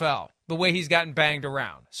NFL the way he's gotten banged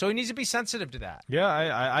around. So he needs to be sensitive to that. Yeah,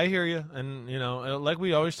 I hear you. And, like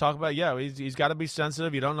we always talk about, he's got to be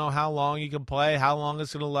sensitive. You don't know how long you can play, how long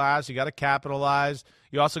it's going to last. You got to capitalize.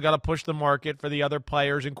 You also got to push the market for the other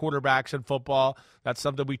players and quarterbacks in football. That's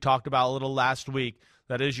something we talked about a little last week.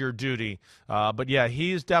 That is your duty. But,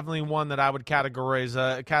 he is definitely one that I would categorize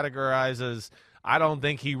as I don't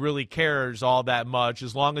think he really cares all that much.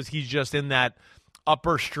 As long as he's just in that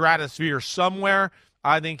upper stratosphere somewhere,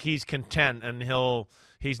 I think he's content, and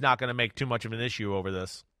he's not going to make too much of an issue over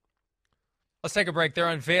this. Let's take a break. They're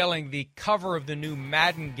unveiling the cover of the new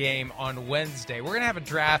Madden game on Wednesday. We're going to have a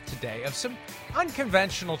draft today of some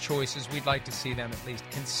unconventional choices we'd like to see them at least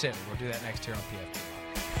consider. We'll do that next here on PFT.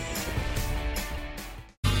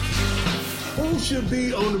 Who should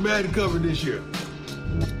be on the Madden cover this year?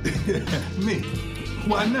 Me.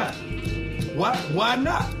 Why not? Why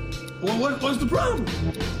not? Well, what's the problem?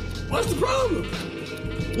 What's the problem?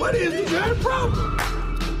 What is the damn problem?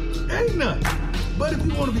 Ain't none. But if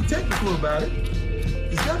you want to be technical about it,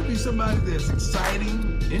 it's got to be somebody that's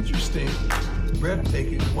exciting, interesting,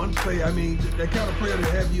 breathtaking. One play, I mean, that kind of player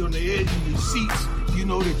that have you on the edge of your seats,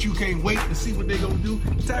 that you can't wait to see what they're going to do.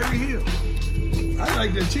 Tyreek Hill. I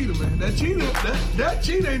like that cheetah, man. That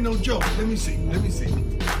cheetah ain't no joke. Let me see.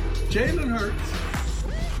 Jalen Hurts.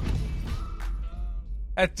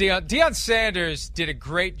 Deion Sanders did a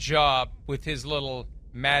great job with his little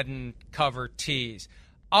Madden cover tease.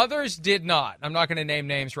 Others did not. I'm not going to name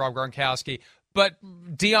names, Rob Gronkowski, but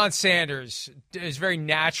Deion Sanders is very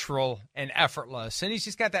natural and effortless, and he's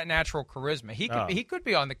just got that natural charisma. He could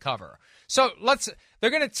be on the cover. So they're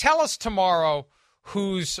going to tell us tomorrow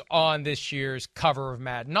who's on this year's cover of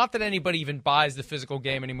Madden. Not that anybody even buys the physical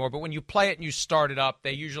game anymore, but when you play it and you start it up,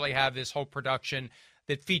 they usually have this whole production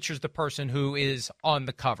that features the person who is on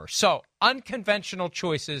the cover. So, unconventional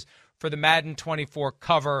choices for the Madden 24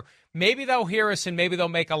 cover. Maybe they'll hear us and maybe they'll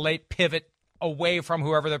make a late pivot away from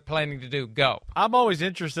whoever they're planning to do. Go. I'm always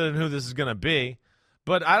interested in who this is going to be,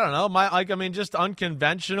 but I don't know. Just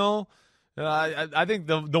unconventional. I think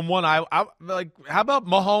the one I like. How about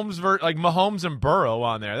Mahomes Mahomes and Burrow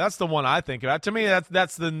on there? That's the one I think about. To me,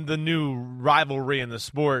 that's the new rivalry in the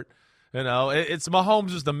sport. It's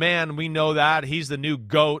Mahomes is the man. We know that he's the new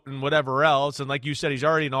GOAT and whatever else. And like you said, he's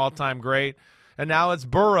already an all-time great. And now it's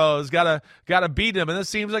Burrow's got to beat him. And this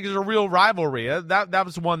seems like it's a real rivalry. That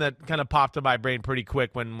was one that kind of popped in my brain pretty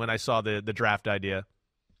quick when I saw the draft idea.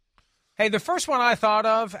 Hey, the first one I thought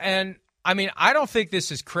of, and I don't think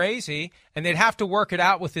this is crazy, and they'd have to work it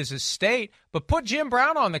out with his estate, but put Jim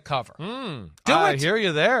Brown on the cover. Do it. I hear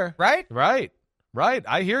you there. Right? Right.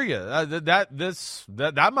 I hear you.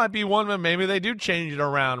 That might be one that maybe they do change it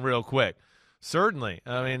around real quick. Certainly.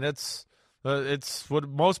 It's what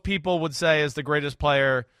most people would say is the greatest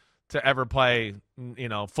player to ever play,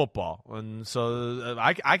 football. And so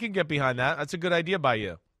I can get behind that. That's a good idea by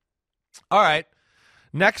you. All right.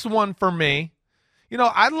 Next one for me.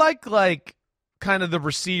 I like kind of the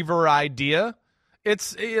receiver idea.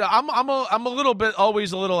 It's I'm a little bit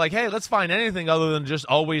always a little like, hey, let's find anything other than just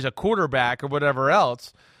always a quarterback or whatever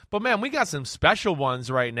else. But man, we got some special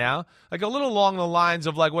ones right now. Like a little along the lines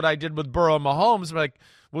of like what I did with Burrow and Mahomes. Like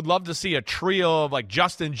would love to see a trio of like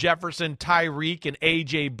Justin Jefferson, Tyreek, and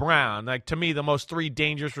A.J. Brown. Like to me, the most three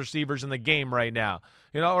dangerous receivers in the game right now.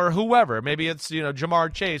 Or whoever. Maybe it's,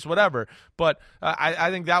 Jamar Chase, whatever. But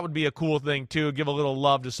I think that would be a cool thing, too. Give a little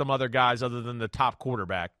love to some other guys other than the top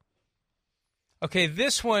quarterback. Okay,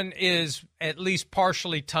 this one is at least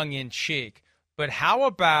partially tongue-in-cheek. But how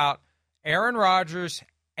about Aaron Rodgers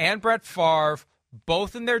and Brett Favre,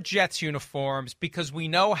 both in their Jets uniforms, because we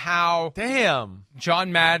know how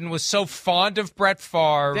John Madden was so fond of Brett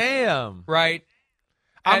Favre. Right?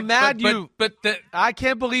 I'm mad I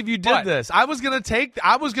can't believe you did this. I was gonna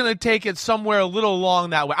take it somewhere a little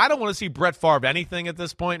along that way. I don't want to see Brett Favre anything at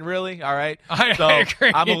this point, really. All right, I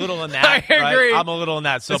agree. I'm a little in that. I agree. Right? I'm a little in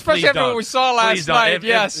that. So especially after what we saw last night.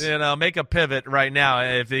 Yes, make a pivot right now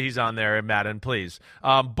if he's on there, Madden, please.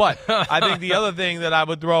 But I think the other thing that I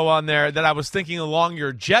would throw on there that I was thinking along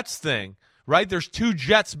your Jets thing. Right, there's 2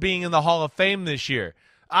 Jets being in the Hall of Fame this year.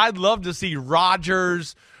 I'd love to see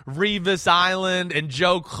Rodgers, Revis Island, and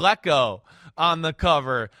Joe Klecko on the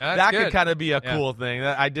cover. That could kind of be a cool thing.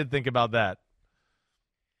 I did think about that.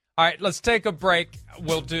 All right, let's take a break.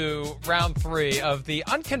 We'll do round 3 of the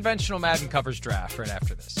unconventional Madden covers draft right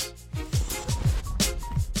after this.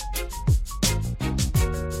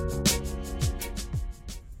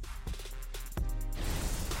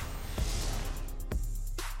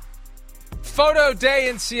 Photo day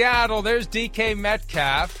in Seattle. There's DK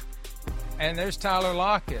Metcalf. And there's Tyler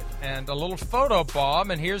Lockett. And a little photo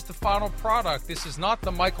bomb. And here's the final product. This is not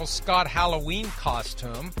the Michael Scott Halloween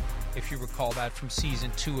costume, if you recall that from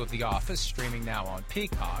Season 2 of The Office, streaming now on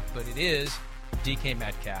Peacock. But it is DK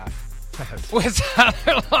Metcalf with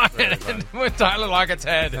Tyler Lockett's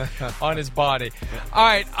head on his body. All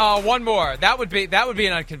right, one more. That would be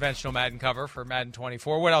an unconventional Madden cover for Madden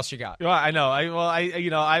 24. What else you got? Well, I know.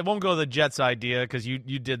 I won't go the Jets idea because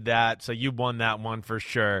you did that, so you won that one for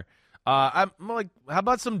sure. I'm like, how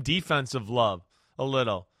about some defensive love? A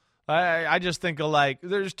little. I just think of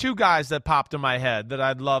there's 2 guys that popped in my head that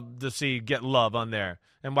I'd love to see get love on there,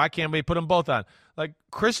 and why can't we put them both on? Like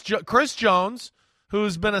Chris Jones,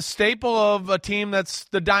 who's been a staple of a team that's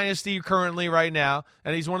the dynasty currently right now,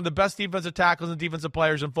 and he's one of the best defensive tackles and defensive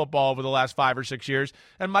players in football over the last 5 or 6 years,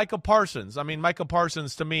 and Micah Parsons. Micah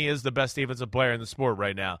Parsons, to me, is the best defensive player in the sport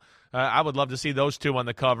right now. I would love to see those 2 on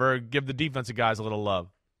the cover, give the defensive guys a little love.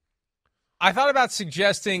 I thought about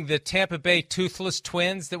suggesting the Tampa Bay Toothless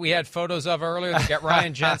Twins that we had photos of earlier. They got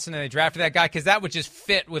Ryan Jensen, and they drafted that guy because that would just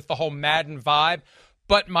fit with the whole Madden vibe.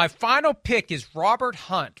 But my final pick is Robert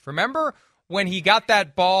Hunt. Remember when he got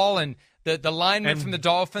that ball and the lineman from the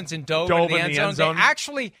Dolphins and dove into the end zone? They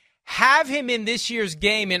actually have him in this year's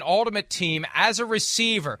game in Ultimate Team as a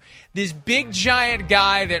receiver. This big, giant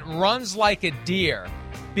guy that runs like a deer.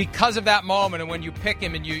 Because of that moment, and when you pick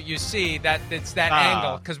him and you see that it's that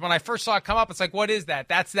angle. Because when I first saw it come up, it's like, what is that?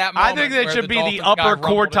 That's that moment. I think that should be the upper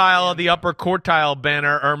quartile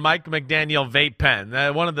banner or Mike McDaniel vape pen.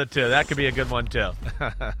 One of the 2. That could be a good one, too.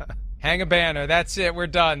 Hang a banner. That's it. We're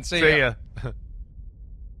done. See ya.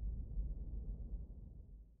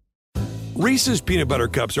 Reese's Peanut Butter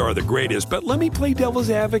Cups are the greatest, but let me play devil's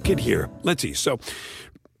advocate here. Let's see. So,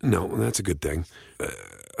 no, that's a good thing.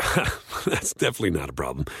 That's definitely not a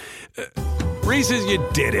problem. Reese's, you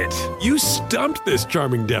did it. You stumped this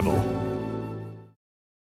charming devil.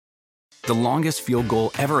 The longest field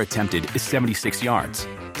goal ever attempted is 76 yards.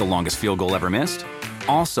 The longest field goal ever missed?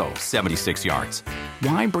 Also 76 yards.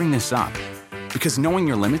 Why bring this up? Because knowing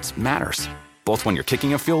your limits matters, both when you're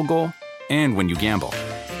kicking a field goal and when you gamble.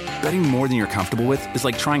 Betting more than you're comfortable with is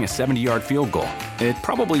like trying a 70-yard field goal. It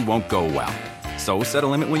probably won't go well. So set a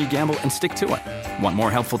limit when you gamble and stick to it. Want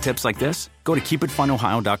more helpful tips like this? Go to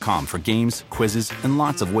keepitfunohio.com for games, quizzes, and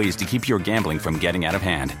lots of ways to keep your gambling from getting out of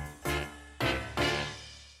hand.